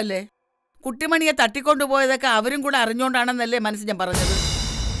ഇതിനൊക്കെ കൂട്ടല്ലേ? കുട്ടിമണിയെ തട്ടിക്കൊണ്ടുപോയതൊക്കെ അവരും കൂടെ അറിഞ്ഞോണ്ടാണെന്നല്ലേ മനസ്സ് ഞാൻ പറഞ്ഞത്.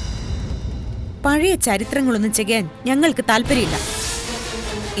 പഴയ ചരിത്രങ്ങളൊന്നും ചെയ്യാൻ ഞങ്ങൾക്ക് താല്പര്യമില്ല.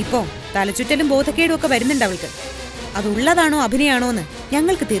 ഇപ്പോ തലചുറ്റലും ബോധക്കേടും ഒക്കെ വരുന്നുണ്ട് അവൾക്ക്. അതുള്ളതാണോ അഭിനയാണോ എന്ന്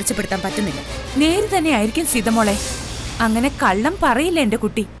ഞങ്ങൾക്ക് തീർച്ചപ്പെടുത്താൻ പറ്റുന്നില്ല. നേര് തന്നെ ആയിരിക്കും സീതമോളെ, അങ്ങനെ കള്ളം പറയില്ല എന്റെ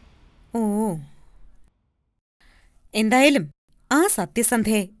കുട്ടി. ഓ, എന്തായാലും ആ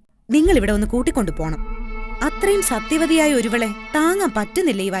സത്യസന്ധയെ നിങ്ങൾ ഇവിടെ ഒന്ന് കൂട്ടിക്കൊണ്ടു പോണം. അത്രയും സത്യവതിയായ ഒരുവളെ താങ്ങാൻ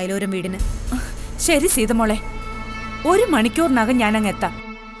പറ്റുന്നില്ല ഈ വയലോരം വീടിന്. ശരി സീതമോളെ, 1 മണിക്കൂറിനകം ഞാനങ്ങ് എത്താം.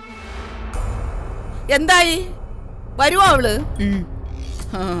 എന്തായി, വരുവോ അവള്?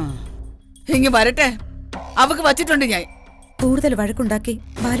 ഇങ്ങ് വരട്ടെ, അവക്ക് വച്ചിട്ടുണ്ട് ഞാൻ. കൂടുതൽ വഴക്കുണ്ടാക്കി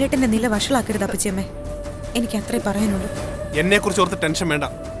ബാലേട്ടന്റെ നില വഷളാക്കരുത് അപ്പച്ചിയമ്മേ. എനിക്ക് അത്രേ പറയാനുള്ളൂ. എന്നെ കുറിച്ച് ഓർത്ത് ടെൻഷൻ വേണ്ട.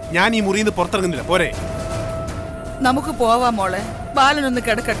 ഞാൻ ഈ മുറിയിൽ നിന്ന് പുറത്തിറങ്ങുന്നില്ല. പോരെ, നമുക്ക് പോവാം മോളെ. ബാലനൊന്ന്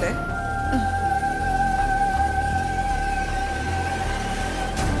കിടക്കട്ടെ.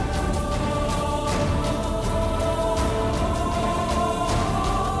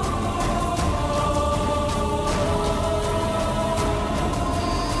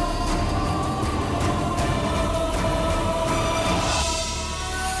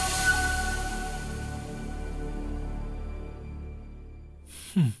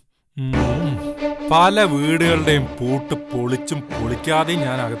 പല വീടുകളുടെയും പൂട്ട് പൊളിച്ചും പൊളിക്കാതെയും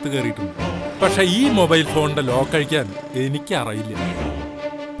ഞാൻ അകത്ത് കയറിയിട്ടുണ്ട്. പക്ഷെ ഈ മൊബൈൽ ഫോണിന്റെ ലോക്ക് അഴിക്കാൻ എനിക്കറിയില്ല.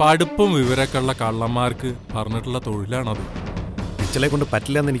 പഠിപ്പും വിവരമൊക്കെയുള്ള കള്ളന്മാർക്ക് പറഞ്ഞിട്ടുള്ള തൊഴിലാണത്. പിച്ചളെ കൊണ്ട്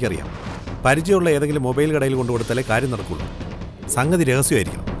പറ്റില്ല എന്ന് എനിക്കറിയാം. പരിചയമുള്ള ഏതെങ്കിലും മൊബൈൽ കടയിൽ കൊണ്ടു കൊടുത്താലേ കാര്യം നടക്കുള്ളൂ. സംഗതി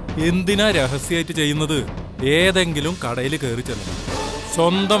രഹസ്യമായിരിക്കണം. എന്തിനാ രഹസ്യമായിട്ട് ചെയ്യുന്നത്? ഏതെങ്കിലും കടയിൽ കയറി ചെല്ലണം.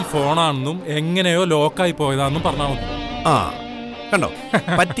 സ്വന്തം ഫോണാണെന്നും എങ്ങനെയോ ലോക്കായി പോയതാണെന്നും പറഞ്ഞാൽ മതി. ആ കണ്ടോ,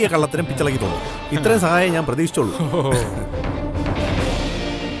 പറ്റിയ കള്ളത്തിനും പിച്ചളക്കി തോന്നും. ഇത്രയും സഹായം ഞാൻ പ്രതീക്ഷിച്ചോളൂ.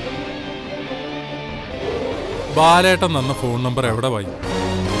 ബാലേട്ടൻ തന്ന ഫോൺ നമ്പർ എവിടെ പോയി?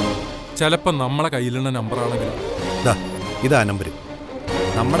 ചിലപ്പോ നമ്മളെ കയ്യിലുള്ള നമ്പറാണെങ്കിലും. ഇതാ നമ്പർ.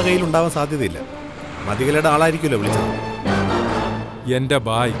 നമ്മുടെ കയ്യിൽ ഉണ്ടാവാൻ സാധ്യതയില്ല. മതികലയുടെ ആളായിരിക്കുമല്ലോ വിളിച്ചത്. എന്റെ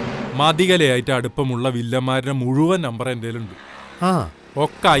ബായ്, മതികലയായിട്ട് അടുപ്പമുള്ള വില്ലന്മാരുടെ മുഴുവൻ നമ്പർ എൻ്റെ കയ്യിലുണ്ട്.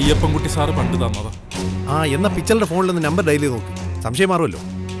 ഒക്കെ അയ്യപ്പൻകുട്ടി സാറ് പണ്ട് തന്നതാ. എന്നാ പിച്ചളുടെ ഫോണിൽ നിന്ന് നമ്പർ ഡയൽ ചെയ്ത് നോക്കി, സംശയം മാറുമല്ലോ.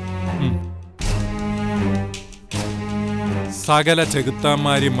 സകല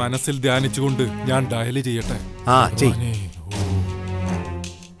ചെകുത്താന്മാരി മനസ്സിൽ ധ്യാനിച്ചുകൊണ്ട് ഞാൻ ഡയൽ ചെയ്യട്ടെ.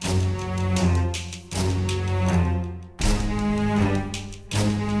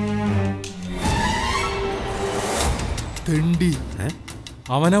 തെണ്ടി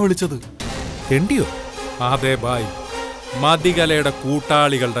അവനാ വിളിച്ചത്. തെണ്ടിയോ? അതെ ബായ്, മതികലയുടെ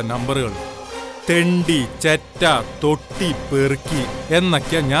കൂട്ടാളികളുടെ നമ്പറുകൾ തെണ്ടി, ചെറ്റ, തൊട്ടി, പെറുക്കി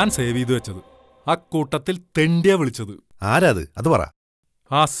എന്നൊക്കെയാ ഞാൻ സേവ് ചെയ്തു വെച്ചത്. അക്കൂട്ടത്തിൽ തെണ്ടിയാ വിളിച്ചത്. ആരാത്? അത് പറ.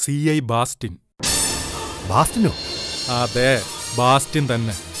 ആ CI ബാസ്റ്റിൻ. ബാസ്റ്റിനോ? അതെ, ബാസ്റ്റിൻ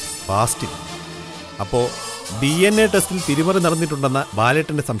തന്നെ. ബാസ്റ്റിൻ. അപ്പോ DNA ടെസ്റ്റിൽ തിരിമറി നടന്നിട്ടുണ്ടെന്ന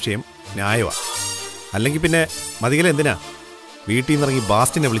ബാലേട്ടന്റെ സംശയം ന്യായവാ. അല്ലെങ്കിൽ പിന്നെ മതികല എന്തിനാ വീട്ടിൽ നിന്നിറങ്ങി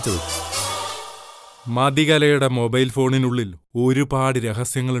ബാസ്റ്റിനെ വിളിച്ചത്? മതികലയുടെ മൊബൈൽ ഫോണിനുള്ളിൽ ഒരുപാട്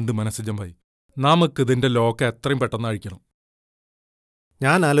രഹസ്യങ്ങളുണ്ട് മനസ്സജം ഭായി. നമുക്കിതിന്റെ ലോക്ക് എത്രയും പെട്ടെന്ന് അഴിക്കണം.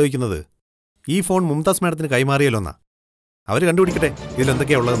 ഞാൻ ആലോചിക്കുന്നത് ഈ ഫോൺ മുംതാസ് മാഡത്തിന് കൈമാറിയല്ലോന്നാ. അവര് കണ്ടുപിടിക്കട്ടെ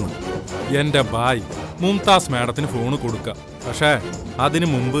ഇതിലെന്തൊക്കെയാ ഉള്ളതെന്ന്. എന്റെ ബായ്, മുംതാസ് മാഡത്തിന് ഫോണ് കൊടുക്കുക. പക്ഷേ അതിനു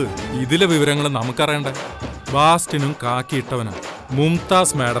മുമ്പ് ഇതിലെ വിവരങ്ങൾ നമുക്കറിയണ്ടേ. ബാസ്റ്റിനും കാക്കിയിട്ടവനാ.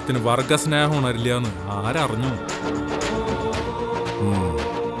 മുംതാസ് മാഡത്തിന് വർഗസ്നേഹം ഉണരില്ല എന്ന് ആരറിഞ്ഞു?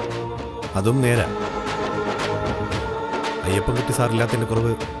 അതും നേരാ. അയ്യപ്പൻകുട്ടി സാറില്ലാത്തതിന്റെ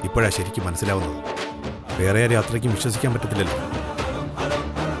കുറവ് ഇപ്പോഴാ ശരിക്കും മനസ്സിലാവുന്നത്. വേറെ ആരും അത്രയ്ക്കും വിശ്വസിക്കാൻ പറ്റത്തില്ലല്ലോ.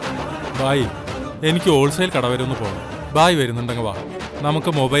 ബായ്, എനിക്ക് ഹോൾസെയിൽ കട വരെ ഒന്ന് പോകണം. ബായ് വരുന്നുണ്ടെങ്കിൽ വാ,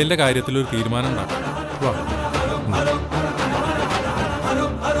 നമുക്ക് മൊബൈലിന്റെ കാര്യത്തിലൊരു തീരുമാനം ഉണ്ടാക്കാം. വാ.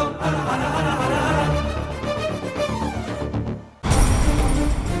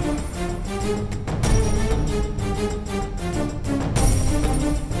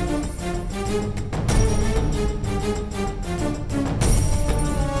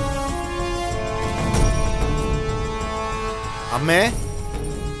 അമ്മേ,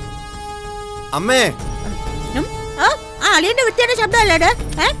 അമ്മേ. അളിയന്റെ വൃത്തിയുടെ ശബ്ദമല്ലേ?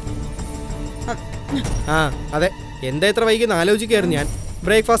 അതെ, എന്താ ഇത്ര വൈകുന്ന ആലോചിക്കായിരുന്നു ഞാൻ.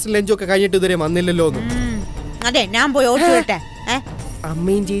 ബ്രേക്ക്ഫാസ്റ്റ് ലഞ്ചും ഒക്കെ കഴിഞ്ഞിട്ട് ഇതുവരെ വന്നില്ലല്ലോ എന്ന്. അതെ, ഞാൻ പോയി ഓടിച്ചു വരട്ടെ.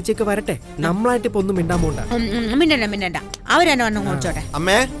 അമ്മയും ചേച്ചിയൊക്കെ വരട്ടെ, നമ്മളായിട്ട് ഇപ്പൊ ഒന്നും മിണ്ടാൻ പോണ്ട. മിണ്ടണ്ട, അവരെന്നെ വന്ന് ഓടിച്ചോട്ടെ.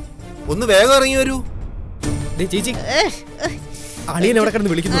 അമ്മേ, ഒന്ന് വേഗം ഇറങ്ങി വരൂ. ചേച്ചി, അളിയൻ എവിടെ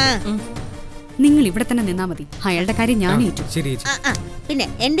കിടന്ന് വിളിക്കുന്നു? നിങ്ങൾ ഇവിടെ തന്നെ നിന്നാ മതി. അയാളുടെ കാര്യം ഞാൻ ഏറ്റു. ശരി. പിന്നെ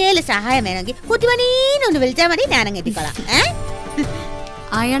എന്റെ സഹായം വേണമെങ്കിൽ കുട്ടിമണീനൊന്ന് വിളിച്ചാൽ മതി, ഞാനങ്ങ് എത്തിക്കോളാം.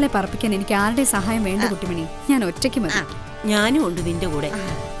 അയാളെ പറപ്പിക്കാൻ എനിക്ക് ആരുടെ സഹായം വേണ്ട കുട്ടിമണി, ഞാൻ ഒറ്റയ്ക്ക് മതി. ഞാനും ഉണ്ട് നിന്റെ കൂടെ.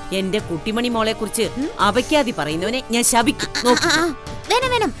 എന്റെ കുട്ടിമണി മോളെ കുറിച്ച് അപഖ്യാതി പറയുന്നവനെ ഞാൻ ശപിക്കും.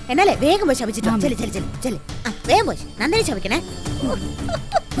 വേണം, എന്നാലേ വേഗം പോയി ശപിച്ചിട്ടോ. വേഗം പോയി നന്നായി ശപിക്കണേ.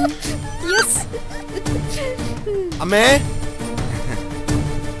 അമ്മേ,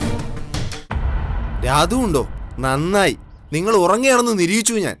 രാധു ഉണ്ടോ? നന്നായി, നിങ്ങൾ ഉറങ്ങിയാണെന്ന്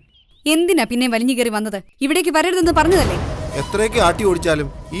നിരീക്ഷിച്ചു ഞാൻ. എന്തിനാ പിന്നെ വലിഞ്ഞു കയറി വന്നത്? ഇവിടേക്ക് വരരുതെന്ന് പറഞ്ഞതല്ലേ? എത്രയൊക്കെ ആട്ടി ഓടിച്ചാലും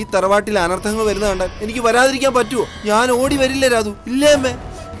ഈ തറവാട്ടിൽ അനർത്ഥങ്ങൾ വരുന്ന കണ്ടാൽ എനിക്ക് വരാതിരിക്കാൻ പറ്റുമോ? ഞാൻ ഓടി വരില്ല രാധു. ഇല്ലേ അമ്മേ?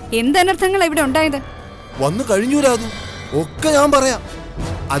 എന്ത് അനർത്ഥങ്ങളാ ഇവിടെ ഉണ്ടായത്? വന്നു കഴിഞ്ഞു രാധു, ഒക്കെ ഞാൻ പറയാം.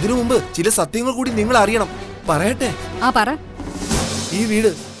 അതിനു മുമ്പ് ചില സത്യങ്ങൾ കൂടി നിങ്ങൾ അറിയണം. പറയട്ടെ? പറ. ഈ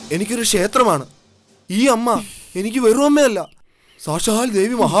വീട് എനിക്കൊരു ക്ഷേത്രമാണ്. ഈ അമ്മ എനിക്ക് വെറും അമ്മയല്ല, സാക്ഷാൽ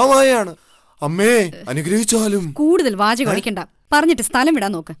ദേവി മഹാമായയാണ്. അമ്മേ, അനുഗ്രഹിച്ചാലും. കൂടുതൽ വാചകം അടിക്കണ്ട, പറഞ്ഞിട്ട് സ്ഥലം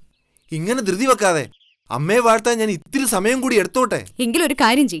വിടാൻ നോക്ക്. ഇങ്ങനെ ധൃതി വെക്കാതെ അമ്മയെ വാഴ്ത്താൻ ഞാൻ ഇത്തിരി സമയം കൂടി എടുത്തോട്ടെ. എങ്കിലും ഒരു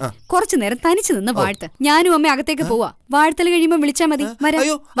കാര്യം ചെയ്യും, കുറച്ചു നേരം തനിച്ചു നിന്ന് വാഴ്ത്ത്. ഞാനും അമ്മ അകത്തേക്ക് പോവാ. വാഴ്ത്തൽ കഴിയുമ്പോ വിളിച്ചാ മതി.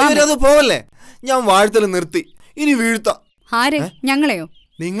 അയ്യോ, അത് പോവല്ലേ. ഞാൻ വാഴ്ത്തൽ നിർത്തി, ഇനി വീഴ്ത്താം. ആരെ? ഞങ്ങളെയോ?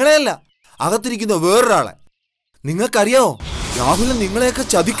 നിങ്ങളെയല്ല, അകത്തിരിക്കുന്ന വേറൊരാളെ. നിങ്ങൾക്കറിയാമോ, രാഹുലൻ നിങ്ങളെയൊക്കെ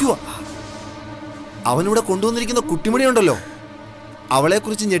ചതിക്കുക. അവനിവിടെ കൊണ്ടുവന്നിരിക്കുന്ന കുട്ടിമണിയുണ്ടല്ലോ, അവളെ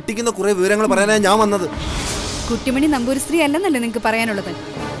കുറിച്ച് ഞെട്ടിക്കുന്ന കുറെ വിവരങ്ങൾ പറയാനാണ് ഞാൻ വന്നത്. കുട്ടിമണി നമ്പൂരിസ്ത്രീ അല്ലെന്നല്ലേ നിങ്ങക്ക് പറയാനുള്ളത്?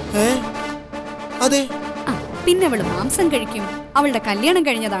 അതെ. പിന്നെ അവള് മാംസം കഴിക്കും, അവളുടെ കല്യാണം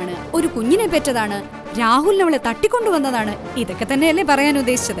കഴിഞ്ഞതാണ്, ഒരു കുഞ്ഞിനെ പെറ്റതാണ്, രാഹുലിന് അവളെ തട്ടിക്കൊണ്ടുവന്നതാണ്. ഇതൊക്കെ തന്നെയല്ലേ പറയാൻ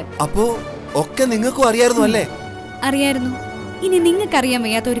ഉദ്ദേശിച്ചത്? അപ്പോ ഒക്കെ നിങ്ങൾക്കും അറിയായിരുന്നു അല്ലേ? അറിയായിരുന്നു. ഇനി നിങ്ങൾക്കറിയാൻ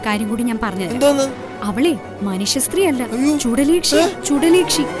വയ്യാത്ത ഒരു കാര്യം കൂടി ഞാൻ പറഞ്ഞത്. അവളെ മനുഷ്യ സ്ത്രീ അല്ല, ചുടലേക്ഷി.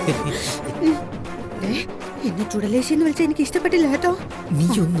 ചുടലേക്ഷി. എന്നെ ചുടലേക്ഷി എന്ന് വിളിച്ചാൽ എനിക്ക് ഇഷ്ടപ്പെട്ടില്ല കേട്ടോ. നീ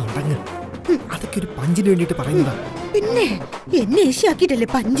ഒന്ന് അടങ്ങ്. അതൊക്കെ ഒരു പഞ്ചിന് വേണ്ടിട്ട് പറയുന്നതാ. പിന്നെ എന്നെ ഏഷ്യാക്കിട്ടല്ലേ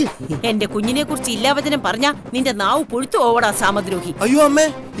പഞ്ച്. എന്റെ കുഞ്ഞിനെ കുറിച്ച് ഇല്ലാവചനം പറഞ്ഞ നിന്റെ നാവ് പൊഴുത്തു പോവടാ സാമദ്രോഹി. അയ്യോ അമ്മേ,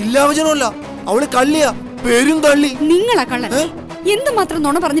 ഇല്ലാവചനമല്ല, അവള് കള്ളിയാ, പേരും തള്ളി. നിങ്ങളാ കള്ളൻ. എന്തുമാത്രം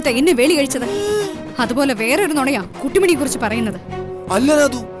നുണ പറഞ്ഞിട്ടാ എന്നെ വേളി കഴിച്ചത്? അതുപോലെ വേറെ ഒരു നുണയാ കുട്ടിമണിയെ കുറിച്ച് പറയുന്നത്. അല്ല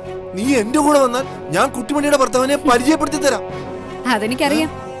രാധു, നീ എന്റെ കൂടെ വന്നാൽ ഞാൻ കുട്ടിമണിയുടെ ഭർത്താവിനെ പരിചയപ്പെടുത്തി തരാം.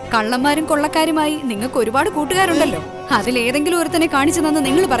 അതെനിക്കറിയാം. കള്ളന്മാരും കൊള്ളക്കാരുമായി നിങ്ങൾക്ക് ഒരുപാട് കൂട്ടുകാരുണ്ടല്ലോ. അതിലേതെങ്കിലും ഒരുത്തനെ കാണിച്ചു തന്ന്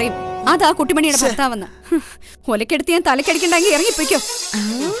നിങ്ങൾ പറയും അതാ കുട്ടിമണിയുടെ ഭർത്താവെന്ന്. ഒലക്കെടുത്ത് ഞാൻ തലക്കടിക്കണ്ടെങ്കിൽ ഇറങ്ങിപ്പോയിക്കോ.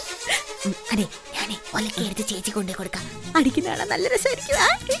 അതെ, ഞാനേ ഒലക്കെടുത്ത് ചേച്ചി കൊണ്ടേ കൊടുക്കാം. അടിക്കുന്ന നല്ല രസമായിരിക്കും.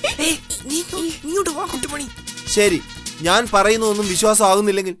 ശരി, ഞാൻ പറയുന്നൊന്നും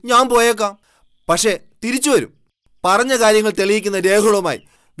വിശ്വാസമാകുന്നില്ലെങ്കിൽ ഞാൻ പോയേക്കാം. പക്ഷേ തിരിച്ചു വരും, പറഞ്ഞ കാര്യങ്ങൾ തെളിയിക്കുന്ന രേഖകളുമായി,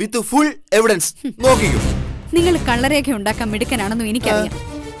 വിത്ത് ഫുൾ എവിഡൻസ്. നോക്കിക്കോ. നിങ്ങൾ കള്ളരേഖ ഉണ്ടാക്കാൻ മിടുക്കനാണെന്നും എനിക്കറിയാം.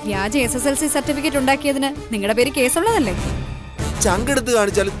 വ്യാജ SSLC സർട്ടിഫിക്കറ്റ് ഉണ്ടാക്കിയതിന് നിങ്ങളുടെ പേര് കേസുള്ളതല്ലേ? ചങ്കെടുത്ത്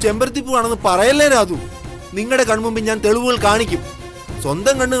കാണിച്ചാലും ചെമ്പരത്തിപ്പൂവാണെന്ന് പറയല്ലേ രാധു. നിങ്ങളുടെ കൺമുമ്പിൽ ഞാൻ തെളിവുകൾ കാണിക്കും.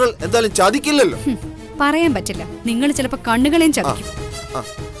 സ്വന്തം കണ്ണുകൾ എന്തായാലും ചതിക്കില്ലല്ലോ. പറയാൻ പറ്റില്ല, നിങ്ങൾ ചിലപ്പോ കണ്ണുകളെയും ചതിക്കും.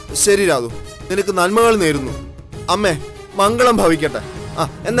 ശരി രാധു, നിനക്ക് നന്മകൾ നേരുന്നു. അമ്മേ, മംഗളം ഭവിക്കട്ടെ.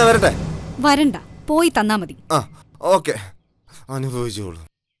 എന്നാ വരട്ടെ. വരണ്ട, പോയി തന്നാ മതി. ഓക്കെ, അനുഭവിച്ചോളൂ.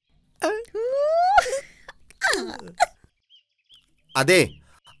 അതെ,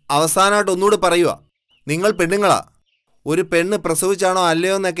 അവസാനമായിട്ട് ഒന്നുകൂടെ പറയുക, നിങ്ങൾ പെണ്ണുങ്ങളാ. ഒരു പെണ്ണ് പ്രസവിച്ചാണോ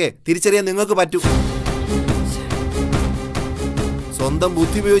അല്ലയോ എന്നൊക്കെ തിരിച്ചറിയാൻ നിങ്ങൾക്ക് പറ്റും. സ്വന്തം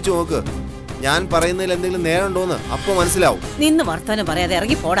ബുദ്ധി ഉപയോഗിച്ച് നോക്ക്. ഞാൻ പറയുന്നതിൽ എന്തെങ്കിലും നേരമുണ്ടോന്ന് അപ്പൊ മനസ്സിലാവും. നിന്ന് വർത്തമാനം പറയാതെ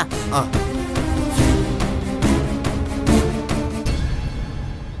ഇറങ്ങി പോടാ.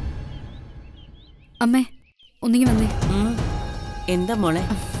 അമ്മേ, ഒന്നിങ്ങി വന്നേ. എന്താ മോളെ?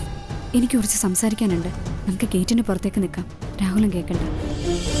 എനിക്ക് കുറച്ച് സംസാരിക്കാനുണ്ട്. നമുക്ക് ഗേറ്റിന് പുറത്തേക്ക് നിൽക്കാം. രാഹുലും കേൾക്കണ്ട.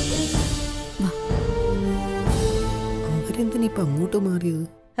 അവരെന്തിനിപ്പൊ അങ്ങോട്ട് മാറിയത്?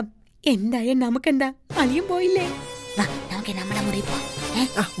 എന്തായാലും നമുക്കെന്താ, അളിയും പോയില്ലേ? നമുക്ക് നമ്മളെ മുറി പോ.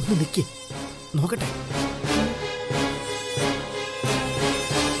 ഒന്ന് നിൽക്കേ, നോക്കട്ടെ.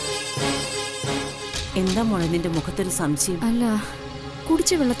 എന്താ മോളെ നിന്റെ മുഖത്തൊരു സംശയം? അല്ല,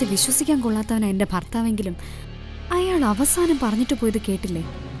 കുടിച്ച വെള്ളത്തെ വിശ്വസിക്കാൻ കൊള്ളാത്തവനാ എന്റെ ഭർത്താവെങ്കിലും അയാൾ അവസാനം പറഞ്ഞിട്ട് പോയത് കേട്ടില്ലേ?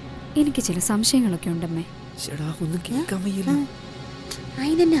 എനിക്ക് ചില സംശയങ്ങളൊക്കെ ഉണ്ടമ്മേ.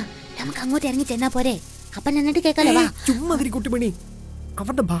 അതിനെന്നാ, നമുക്ക് അങ്ങോട്ട് ഇറങ്ങി ചെന്നാ പോരെ? അപ്പൊ എന്നിട്ട് കേക്കാലോ. ചുമ്മാ കുട്ടിമണി,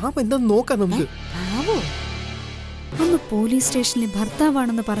 അവരുടെ ഭാവം എന്താന്ന് നോക്കാം നമുക്ക്. അന്ന് പോലീസ് സ്റ്റേഷനിലെ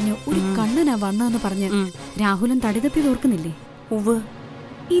ഭർത്താവാണെന്ന് പറഞ്ഞ് ഒരു കണ്ണനാ വന്നെന്ന് പറഞ്ഞ് രാഹുലൻ തടിതപ്പി ഓർക്കുന്നില്ലേ?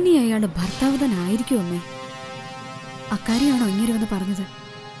 ഇനി അയാള് ഭർത്താവ് തന്നെ ആയിരിക്കും അമ്മേ. അക്കാര്യമാണോ ഇങ്ങനെ വന്ന് പറഞ്ഞത്?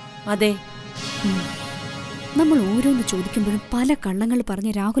 അതെ. നമ്മൾ ഓരോന്ന് ചോദിക്കുമ്പോഴും പല കള്ളങ്ങൾ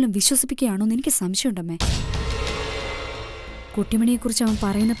പറഞ്ഞ് രാഹുലൻ വിശ്വസിപ്പിക്കുകയാണോന്ന് എനിക്ക് സംശയമുണ്ടമ്മേ. കുട്ടിമണിയെക്കുറിച്ച് അവൻ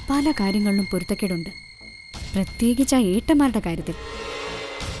പറയുന്ന പല കാര്യങ്ങളിലും പൊരുത്തക്കേടുണ്ട്. പ്രത്യേകിച്ച് ആ ഏട്ടന്മാരുടെ കാര്യത്തിൽ.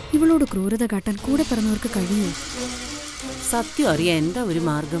 ഇവളോട് ക്രൂരത കാട്ടാൻ കൂടെ പറഞ്ഞവർക്ക് കഴിയുമോ? സത്യം അറിയാൻ എന്താ ഒരു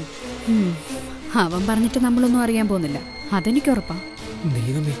മാർഗം? അവൻ പറഞ്ഞിട്ട് നമ്മളൊന്നും അറിയാൻ പോകുന്നില്ല, അതെനിക്കുറപ്പാ.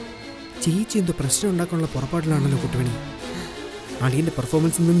 ദൈവമേ, ചേച്ചി എന്തോ പ്രശ്നം ഉണ്ടാക്കാനുള്ള പുറപ്പാടിലാണല്ലോ കുട്ടിമണി. അളിയന്റെ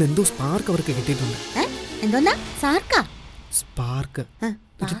പെർഫോമൻസിൽ നിന്ന് എന്തോ സ്പാർക്ക് അവർക്ക് കിട്ടിയിട്ടുണ്ട്. എന്തോന്നാ സ്പാർക്ക്?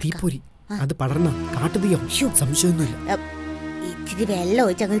 തീപ്പൊരി, അത് പടർന്ന കാട്ടുതീയം. സംശയമൊന്നുമില്ല. ഇച്ചിരി വെള്ളം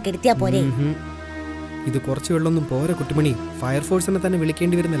ഒഴിച്ച് അങ്ങ് കെടുത്തിയാ പോരെ. ഇത് കുറച്ച് വെള്ളമൊന്നും പോരാ കുട്ടിമണി. ഫയർഫോഴ്സിനെ തന്നെ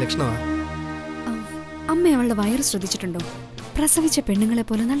വിളിക്കേണ്ടി വരുന്ന ലക്ഷണമാണ്. അമ്മ അവളുടെ വയറ് ശ്രദ്ധിച്ചിട്ടുണ്ടോ? പ്രസവിച്ച പെണ്ണുങ്ങളെ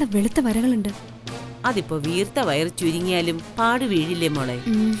പോലെ നല്ല വെളുത്ത വരകളുണ്ട്. അതിപ്പോ വീർത്ത വയർ ചുരുങ്ങിയാലും പാട് വീഴില്ലേ മോളെ?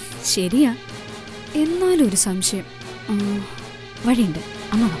 ശരിയാ, എന്നാലും ഒരു സംശയം. വഴിയുണ്ട്,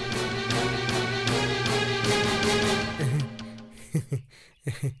 അമ്മ വാ.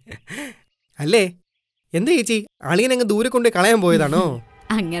 അല്ലേ? എന്താ ചേച്ചി, അളിയനങ്ങ് ദൂരെ കൊണ്ട് കളയാൻ പോയതാണോ?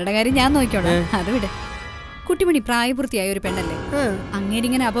 അങ്ങയുടെ കാര്യം ഞാൻ നോക്കിക്കോളാം, അത് വിട്. കുട്ടിമണി പ്രായപൂർത്തിയായ ഒരു പെണ്ണല്ലേ,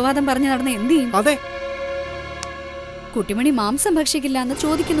 അങ്ങേരിങ്ങനെ അപവാദം പറഞ്ഞു നടന്ന എന്ത് ചെയ്യും? അതെ, കുട്ടിമണി മാംസം ഭക്ഷിക്കില്ല എന്ന്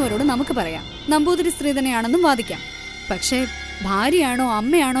ചോദിക്കുന്നവരോട് നമുക്ക് പറയാം, നമ്പൂതിരി സ്ത്രീ തന്നെയാണെന്നും വാദിക്കാം. പക്ഷേ ഭാര്യയാണോ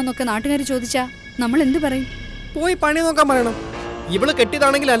അമ്മയാണോ എന്നൊക്കെ നാട്ടുകാർ ചോദിച്ചാ നമ്മൾ എന്ത് പറയും? പോയി പണി നോക്കാൻ പറയണം. ഇവള്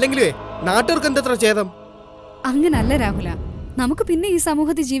കെട്ടിയതാണെങ്കിൽ അല്ലെങ്കിലേ നാട്ടുകാർക്ക് എന്തത്ര ഛേദം? അങ്ങനല്ല രാഹുല, നമുക്ക് പിന്നെ ഈ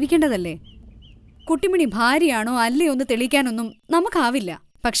സമൂഹത്തിൽ ജീവിക്കേണ്ടതല്ലേ. കുട്ടിമണി ഭാര്യയാണോ അല്ലയോ എന്ന് തെളിയിക്കാനൊന്നും നമുക്കാവില്ല.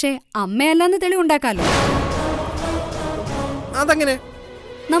 പക്ഷേ അമ്മയല്ലാന്ന് തെളിവുണ്ടാക്കാലോ. അതെങ്ങനെ?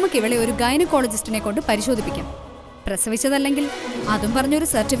 നമുക്കിവളെ ഒരു ഗൈനക്കോളജിസ്റ്റിനെ കൊണ്ട് പരിശോധിപ്പിക്കാം. പ്രസവിച്ചതല്ലെങ്കിൽ അതും പറഞ്ഞൊരു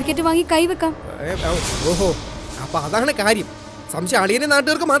സർട്ടിഫിക്കറ്റ് വാങ്ങി കൈവെക്കാം. ഓഹോ, അപ്പൊ അതാണ് കാര്യം. സംശയം അളിയനെ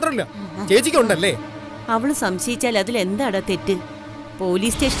നാട്ടുകാർക്ക് മാത്രമല്ല ചേച്ചിക്കുണ്ടല്ലേ? അവള് സംശയിച്ചാൽ അതിൽ എന്താടാ തെറ്റ്?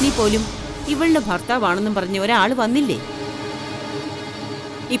 പോലീസ് സ്റ്റേഷനിൽ പോലും ഇവളുടെ ഭർത്താവാണെന്നും പറഞ്ഞ് ഒരാൾ വന്നില്ലേ?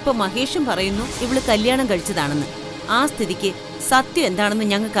 ഇപ്പൊ മഹേഷും പറയുന്നു ഇവള് കല്യാണം കഴിച്ചതാണെന്ന്. ആ സ്ഥിതിക്ക് സത്യം എന്താണെന്ന്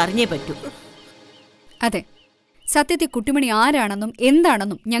ഞങ്ങൾക്ക് അറിഞ്ഞേ പറ്റൂ. അതെ, സത്യത്തിൽ കുട്ടിമണി ആരാണെന്നും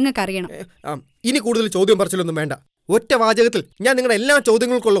എന്താണെന്നും ഞങ്ങൾക്കറിയണം. ഇനി കൂടുതൽ ചോദ്യം പറച്ചിലൊന്നും വേണ്ട. ഒറ്റ വാചകത്തിൽ ഞാൻ നിങ്ങളുടെ എല്ലാ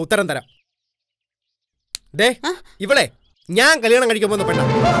ചോദ്യങ്ങൾക്കുള്ള ഉത്തരം തരാം. ദേ ഇവളെ ഞാൻ കല്യാണം കഴിക്കാൻ പോകുന്ന പെണ്ണ.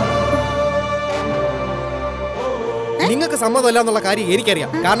 നിങ്ങൾക്ക് സമ്മതമല്ല എന്നുള്ള കാര്യം എനിക്കറിയാം.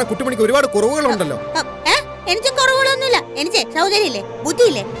 കാരണം കുട്ടിമണിക്ക് ഒരുപാട് കുറവുകളുണ്ടല്ലോ. എനിക്ക് കുറവുകളൊന്നുമില്ല. എനിക്ക് സൗന്ദര്യമില്ലേ,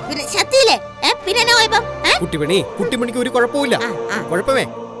 ബുദ്ധിയില്ലേ, പിന്നെ ശക്തിയില്ലേ, പിന്നെ കുട്ടിമണിക്ക് ഒരു കുഴപ്പമില്ല. കുഴപ്പമേ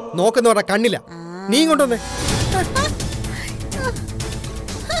നോക്കുന്നവരുടെ കണ്ണില്ല. നീ കൊണ്ടുവന്നേ.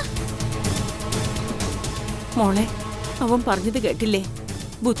 മോളെ, അവൻ പറഞ്ഞത് കേട്ടില്ലേ?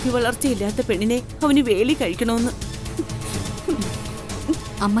 ബുദ്ധി വളർച്ചയില്ലാത്ത പെണ്ണിനെ അവന് വേലി കഴിക്കണമെന്ന്.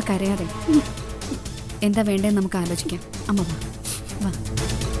 അമ്മ കരയാതെ. എന്താ വേണ്ടതെന്ന് നമുക്ക് ആലോചിക്കാം. അമ്മ വാ വാ.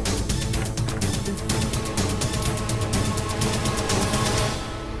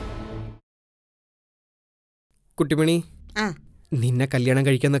 കുട്ടിമണി, നിന്നെ കല്യാണം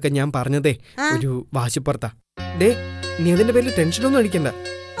കഴിക്കാന്നൊക്കെ ഞാൻ പറഞ്ഞതേ ഒരു വാശിപ്പുറത്താ. ഡേ, നീ അതിന്റെ പേരിൽ ടെൻഷനൊന്നും അടിക്കണ്ട.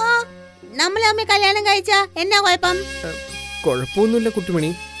 നമ്മളമ്മ കല്യാണം കഴിച്ചാ എന്നാ കുഴപ്പം? കുഴപ്പമൊന്നുമില്ല കുട്ടിമണി.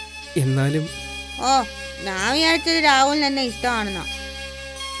 എന്നാലും ഞാൻ വിചാരിച്ചത് രാഹുലിന് എന്നെ ഇഷ്ടമാണെന്നോ.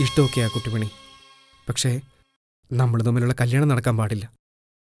 ഇഷ്ടമൊക്കെയാ കുട്ടിമണി. പക്ഷേ നമ്മൾ തമ്മിലുള്ള കല്യാണം നടക്കാൻ പാടില്ല.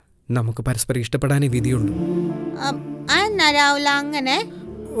 നമുക്ക് പരസ്പരം ഇഷ്ടപ്പെടാനേ വിധിയുള്ളൂ. രാഹുൽ അങ്ങനെ?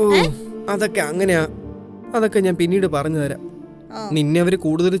 അതൊക്കെ അങ്ങനെയാ. അതൊക്കെ ഞാൻ പിന്നീട് പറഞ്ഞു തരാം. നിന്നെ അവര്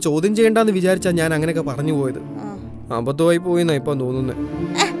കൂടുതൽ ചോദ്യം ചെയ്യണ്ടെന്ന് വിചാരിച്ചാ ഞാൻ അങ്ങനെയൊക്കെ പറഞ്ഞു പോയത്. അബദ്ധമായി പോയെന്നാ ഇപ്പൊ തോന്നുന്നേ.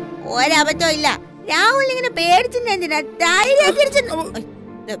 ഒരബദ്ധം ഇല്ല. രാഹുൽ ഇങ്ങനെ പേടിച്ചിട്ട്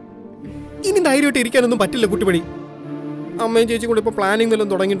ഇനി ധൈര്യമായിട്ട് ഇരിക്കാനൊന്നും പറ്റില്ല കുട്ടിമണി. അമ്മയും ചേച്ചിയും കൂടെ ഇപ്പൊ പ്ലാനിങ് എല്ലാം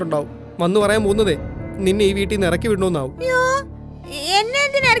തുടങ്ങിയിട്ടുണ്ടാവും. വന്നു പറയാൻ പോകുന്നതേ നിന്നെ ഈ വീട്ടിൽ നിന്ന് ഇറക്കി വിടണമെന്നാവും.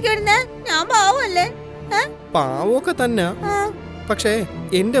 പാവമൊക്കെ തന്നെ. പക്ഷേ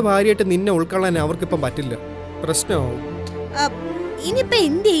എന്റെ ഭാര്യയായിട്ട് നിന്നെ ഉൾക്കൊള്ളാൻ അവർക്കിപ്പം പറ്റില്ല. പ്രശ്നമാവും. ഇനിയിപ്പോ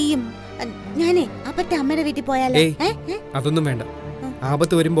എന്ത് ചെയ്യും? ഞാനേ അപ്പത്തെ അമ്മയുടെ വീട്ടിൽ പോയാലോ? അതൊന്നും വേണ്ട.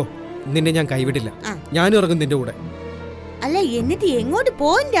 ആപത്ത് വരുമ്പോ നിന്നെ ഞാൻ കൈവിടില്ല. ഞാനും ഇറങ്ങും നിന്റെ കൂടെ. അല്ല, എന്നിട്ട് എങ്ങോട്ട്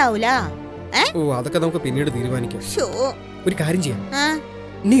പോയിണ്ടാവൂല? അതൊക്കെ നമുക്ക് പിന്നീട് തീരുമാനിക്കാം. ഒരു കാര്യം ചെയ്യാം,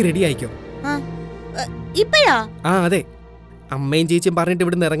 നീ റെഡി ആയിക്കോ. ഇപ്പഴാ? അതെ. അമ്മയും ചേച്ചിയും പറഞ്ഞിട്ട്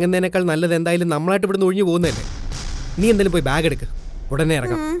ഇവിടുന്ന് ഇറങ്ങുന്നതിനേക്കാൾ നല്ലത് എന്തായാലും നമ്മളായിട്ട് ഇവിടുന്ന് ഒഴിഞ്ഞു പോകുന്നതല്ലേ. നീ എന്തായാലും പോയി ബാഗ് എടുക്ക്, ഉടനെ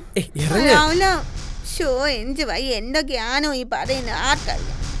ഇറങ്ങാം. എന്തൊക്കെയാണോ ഈ പറയുന്നത്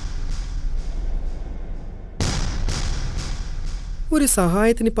ആർക്കറിയാം. ഒരു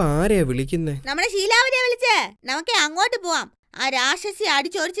സഹായത്തിന് ഇപ്പൊ ആരെയാ വിളിക്കുന്നേ? നമ്മുടെ ശീലാവതിയെ വിളിച്ചേ. നമുക്ക് അങ്ങോട്ട് പോവാം. ആ രാക്ഷസി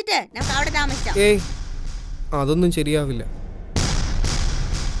അടിച്ചോടിച്ചിട്ട് നമുക്ക് അവിടെ താമസിക്കാം. അതൊന്നും ശരിയാവില്ല.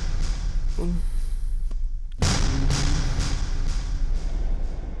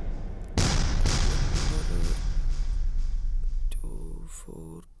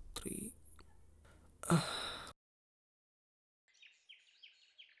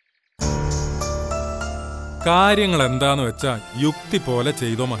 കാര്യങ്ങൾ എന്താന്ന് വെച്ചാ യുക്തി പോലെ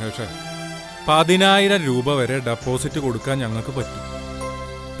ചെയ്തോ മഹേഷ്. 10,000 രൂപ വരെ ഡെപ്പോസിറ്റ് കൊടുക്കാൻ ഞങ്ങൾക്ക് പറ്റും.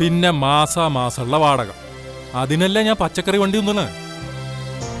 പിന്നെ മാസാമാസമുള്ള വാടക. അതിനല്ല ഞാൻ പച്ചക്കറി വണ്ടി ഒന്നുള്ളേ.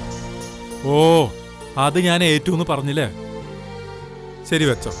 അത് ഞാൻ ഏറ്റൂന്ന് പറഞ്ഞില്ലേ? ശരി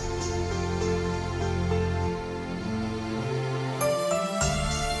വെച്ചോ.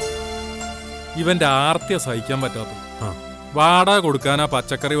 ഇവന്റെ ആർത്തിയ സഹിക്കാൻ പറ്റാത്ത വാടക കൊടുക്കാനാ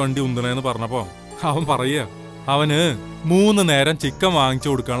പച്ചക്കറി വണ്ടി ഉന്തണേന്ന് പറഞ്ഞപ്പോ അവൻ പറയുക അവന് 3 നേരം ചിക്കൻ വാങ്ങിച്ചു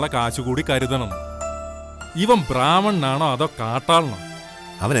കൊടുക്കാനുള്ള കാശ് കൂടി കരുതണം. ഇവൻ ബ്രാഹ്മണനാണോ അതോ കാട്ടാളണോ?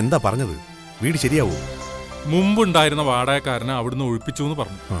 അവൻ എന്താ പറഞ്ഞത്? വീട് ശരിയാവൂ? മുമ്പുണ്ടായിരുന്ന വാടകക്കാരനെ അവിടുന്ന് ഒഴിപ്പിച്ചു എന്ന്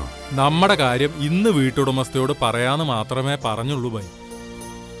പറഞ്ഞു. നമ്മുടെ കാര്യം ഇന്ന് വീട്ടുടമസ്ഥയോട് പറയാന്ന് മാത്രമേ പറഞ്ഞുള്ളൂ ഭായ്.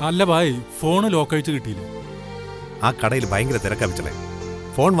 അല്ല ഭായ്, ഫോണ് ലോക്കഴിച്ച് കിട്ടിയില്ല. ആ കടയിൽ ഭയങ്കര തിരക്കാ വെച്ചല്ലേ.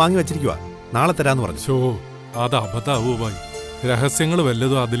 ഫോൺ വാങ്ങി വെച്ചിരിക്കുക, നാളെ തരാന്ന് പറഞ്ഞു. അത് അബദ്ധാവോ ഭായ്? രഹസ്യങ്ങൾ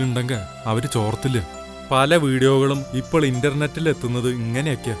വല്ലതും അതിലുണ്ടെങ്കിൽ അവര് ചോർത്തില്ല. പല വീഡിയോകളും ഇപ്പോൾ ഇന്റർനെറ്റിൽ എത്തുന്നത്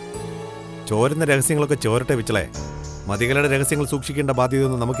ഇങ്ങനെയൊക്കെയാ. ചോരുന്ന രഹസ്യങ്ങളൊക്കെ ചോരട്ടെ വെച്ചളേ. മതികളുടെ രഹസ്യങ്ങൾ സൂക്ഷിക്കേണ്ട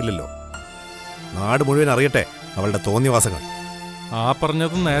ബാധ്യതയൊന്നും നമുക്കില്ലല്ലോ. നാട് മുഴുവൻ അറിയട്ടെ അവളുടെ തോന്നിവാസങ്ങൾ. ആ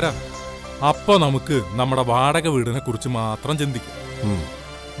പറഞ്ഞതും നേരാ. അപ്പൊ നമുക്ക് നമ്മുടെ വാടക വീടിനെ കുറിച്ച് മാത്രം ചിന്തിക്കാം.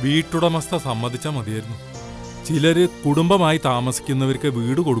 വീട്ടുടമസ്ഥ സമ്മതിച്ചാൽ മതിയായിരുന്നു. ചിലര് കുടുംബമായി താമസിക്കുന്നവർക്ക്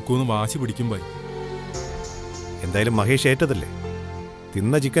വീട് കൊടുക്കുമെന്ന് വാശി പിടിക്കുമ്പോൾ എന്തായാലും മഹേഷ് ഏറ്റതല്ലേ.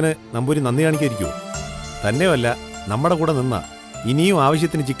 തിന്ന ചിക്കന് നമ്പൂരി നന്ദി കാണിക്കാതിരിക്കുമോ? തന്നെയല്ല, നമ്മുടെ കൂടെ നിന്ന ഇനിയും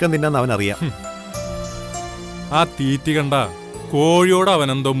ആവശ്യത്തിന് ചിക്കൻ തിന്നാന്ന് അവനറിയാം. ആ തീറ്റി കണ്ട കോഴിയോട്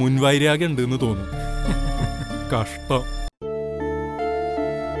അവനെന്തോ മുൻവൈരാഗ്യം ഉണ്ടെന്ന് തോന്നും. കഷ്ടം.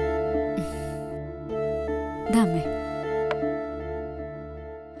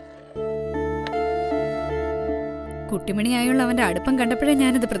 കുട്ടിമണിയായുള്ള അവന്റെ അടുപ്പം കണ്ടപ്പോഴേ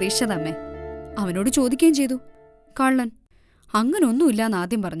ഞാനത് പ്രതീക്ഷിച്ചതമ്മേ. അവനോട് ചോദിക്കുകയും ചെയ്തു. കള്ളൻ അങ്ങനൊന്നുമില്ലാന്ന്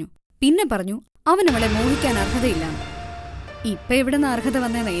ആദ്യം പറഞ്ഞു. പിന്നെ പറഞ്ഞു അവൻ അവളെ മോഹിക്കാൻ അർഹതയില്ലാന്ന്. ഇപ്പൊ എവിടുന്ന് അർഹത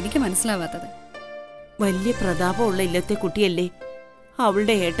വന്നതെന്നാ എനിക്ക് മനസ്സിലാവാത്തത്. വലിയ പ്രതാപമുള്ള ഇല്ലത്തെ കുട്ടിയല്ലേ.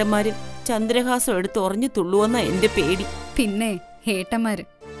 അവളുടെ ഏട്ടന്മാര് ചന്ദ്രഹാസം എടുത്ത് ഉറഞ്ഞു തുള്ളുവെന്ന എന്റെ പേടി. പിന്നെ ഏട്ടന്മാര്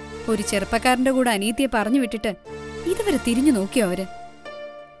ഒരു ചെറുപ്പക്കാരന്റെ കൂടെ അനീതിയെ പറഞ്ഞു വിട്ടിട്ട് ഇതുവരെ തിരിഞ്ഞു നോക്കിയോ അവര്?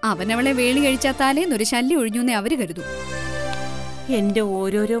 അവനവളെ വേളി കഴിച്ചാത്താലേന്നൊരു ശല്യം ഒഴിഞ്ഞൂന്നേ അവര് കരുതൂ. എന്റെ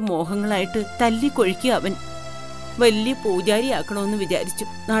ഓരോരോ മോഹങ്ങളായിട്ട് തല്ലിക്കൊഴിക്കുക അവൻ. വലിയ പൂജാരിയാക്കണമെന്ന് വിചാരിച്ചു,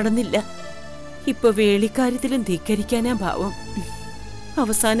 നടന്നില്ല. ഇപ്പൊ വേളിക്കാര്യത്തിലും ധിക്കരിക്കാനാ ഭാവം.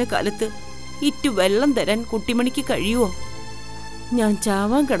 അവസാന കാലത്ത് ഇറ്റു വെള്ളം തരാൻ കുട്ടിമണിക്ക് കഴിയുവോ? ഞാൻ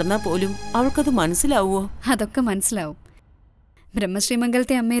ചാവാൻ കിടന്നാ പോലും അവൾക്കത് മനസ്സിലാവുമോ? അതൊക്കെ മനസ്സിലാവും.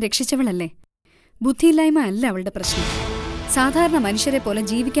 ബ്രഹ്മശ്രീമംഗലത്തെ അമ്മയെ രക്ഷിച്ചവളല്ലേ. ബുദ്ധിയില്ലായ്മ അല്ല അവളുടെ പ്രശ്നം. സാധാരണ മനുഷ്യരെ പോലെ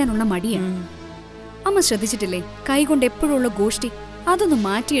ജീവിക്കാനുള്ള മടിയാണ്. അമ്മ ശ്രദ്ധിച്ചിട്ടില്ലേ കൈകൊണ്ട് എപ്പോഴുള്ള ഗോഷ്ടി? അതൊന്നും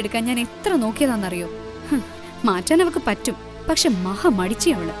മാറ്റിയെടുക്കാൻ ഞാൻ എത്ര നോക്കിയതാണെന്നറിയോ? മാറ്റാൻ അവൾക്ക് പറ്റും, പക്ഷെ മഹ മടിച്ചേ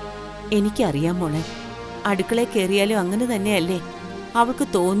അവള്. എനിക്കറിയാം മോളെ, അടുക്കളയിൽ കയറിയാലും അങ്ങനെ തന്നെയല്ലേ. അവൾക്ക്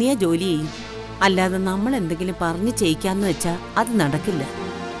തോന്നിയ ജോലി ചെയ്യും. അല്ലാതെ നമ്മൾ എന്തെങ്കിലും പറഞ്ഞു ചെയ്യിക്കാന്ന് വെച്ചാ അത് നടക്കില്ല.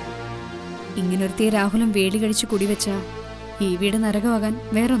 ഇങ്ങനൊരുത്തിയെ രാഹുലും വേടി കഴിച്ച് കുടിവെച്ചാ ഈ വീട് നരകമാകാൻ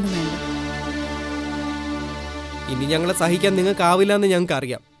വേറൊന്നും വേണ്ട. ഇനി ഞങ്ങളെ സഹിക്കാൻ നിങ്ങൾക്കാവില്ല എന്ന് ഞങ്ങൾക്ക്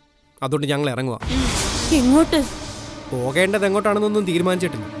അറിയാം. അതുകൊണ്ട് ഞങ്ങൾ ഇറങ്ങുക. എങ്ങോട്ട് പോകേണ്ടത് എങ്ങോട്ടാണെന്നൊന്നും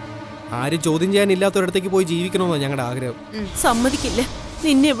തീരുമാനിച്ചിട്ടില്ല. ആരും ചോദ്യം ചെയ്യാനില്ലാത്തൊരിടത്തേക്ക് പോയി ജീവിക്കണമെന്നാണ് ഞങ്ങളുടെ ആഗ്രഹം. സമ്മതിക്കില്ല.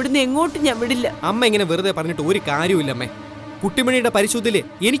 നിന്നെ ഇവിടുന്ന് എങ്ങോട്ടും ഞാൻ വിടില്ല. അമ്മ ഇങ്ങനെ വെറുതെ പറഞ്ഞിട്ട് ഒരു കാര്യമില്ല അമ്മേ. കുട്ടിമണിയുടെ പരിശുദ്ധിയിലെ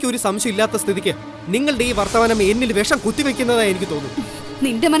എനിക്കൊരു സംശയം ഇല്ലാത്ത സ്ഥിതിക്ക് നിങ്ങളുടെ ഈ വർത്തമാനം എന്നിൽ വിഷം കുത്തിവെക്കുന്നതായി എനിക്ക് തോന്നുന്നു.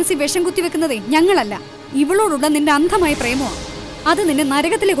 നിന്റെ മനസ്സിൽ വിഷം കുത്തിവെക്കുന്നതേ ഞങ്ങളല്ല, ഇവളോടുള്ള നിന്റെ അന്ധമായ പ്രേമമാണ്. അത് നിന്നെ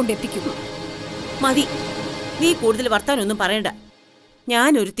നരകത്തിലെ കൊണ്ടെത്തിക്കും. മതി, നീ കൂടുതൽ വർത്താനൊന്നും പറയണ്ട.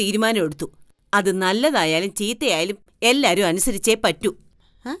 ഞാനൊരു തീരുമാനം എടുത്തു. അത് നല്ലതായാലും ചീത്തയായാലും എല്ലാരും അനുസരിച്ചേ പറ്റൂ.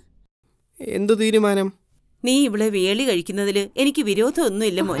 എന്തു തീരുമാനം? നീ ഇവിടെ വേളി കഴിക്കുന്നതില് എനിക്ക്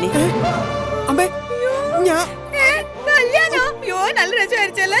വിരോധമൊന്നുമില്ല മോനെ.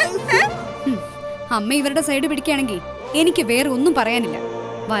 അമ്മ ഇവരുടെ സൈഡ് പിടിക്കുകയാണെങ്കിൽ എനിക്ക് വേറെ ഒന്നും പറയാനില്ല.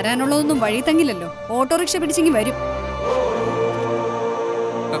 വരാനുള്ളതൊന്നും വഴി തങ്ങില്ലല്ലോ. ഓട്ടോറിക്ഷ പിടിച്ചെങ്കിൽ വരും.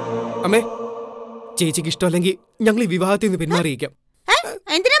 അമ്മേ, ചേച്ചിക്ക് ഇഷ്ടമല്ലെങ്കിൽ ഞങ്ങൾ ഈ വിവാഹത്തിൽ നിന്ന് പിന്മാറിയിക്കാം.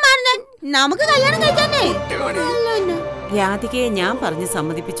 നമുക്ക് കല്യാണം കഴിക്കാനേ. രാധികയെ ഞാൻ പറഞ്ഞ്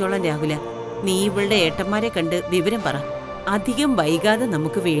സമ്മതിപ്പിച്ചോളാം രാഹുല. നീ ഇവളുടെ ഏട്ടന്മാരെ കണ്ട് വിവരം പറ. അധികം വൈകാതെ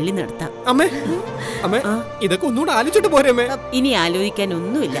നമുക്ക് വേളി നടത്താം. ഇതൊക്കെ ഒന്നുകൂടെ ആലോചിച്ചിട്ട് പോരെ? ഇനി ആലോചിക്കാൻ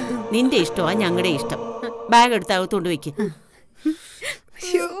ഒന്നുമില്ല. നിന്റെ ഇഷ്ടമാ ഞങ്ങളുടെ ഇഷ്ടം. ബാഗ് എടുത്ത് അകത്തോണ്ട് വെക്ക്.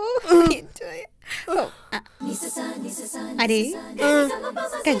 അരേ,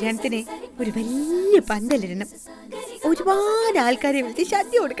 കല്യാണത്തിന് ഒരു വലിയ പന്തലിടണം. ഒരുപാട് ആൾക്കാരെ വിളിച്ച്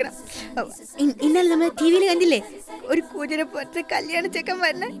സദ്യ കൊടുക്കണം. ഇന്നലെ നമ്മൾ ടി വിയിൽ കണ്ടില്ലേ, ഒരു കുതിര പോലത്തെ കല്യാണ ചെക്കൻ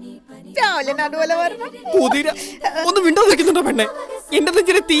വരണ. രാവിലെ അതുപോലെ വരണം. ഒന്ന് മിണ്ടാതിരിക്കുന്നുണ്ടോ പെണ്ണെ? എന്റെ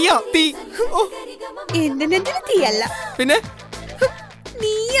നെഞ്ചിലെ തീയാ തീ. എന്റെ നെഞ്ചിലെ തീയല്ല, പിന്നെ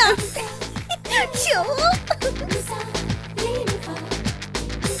നീയാ.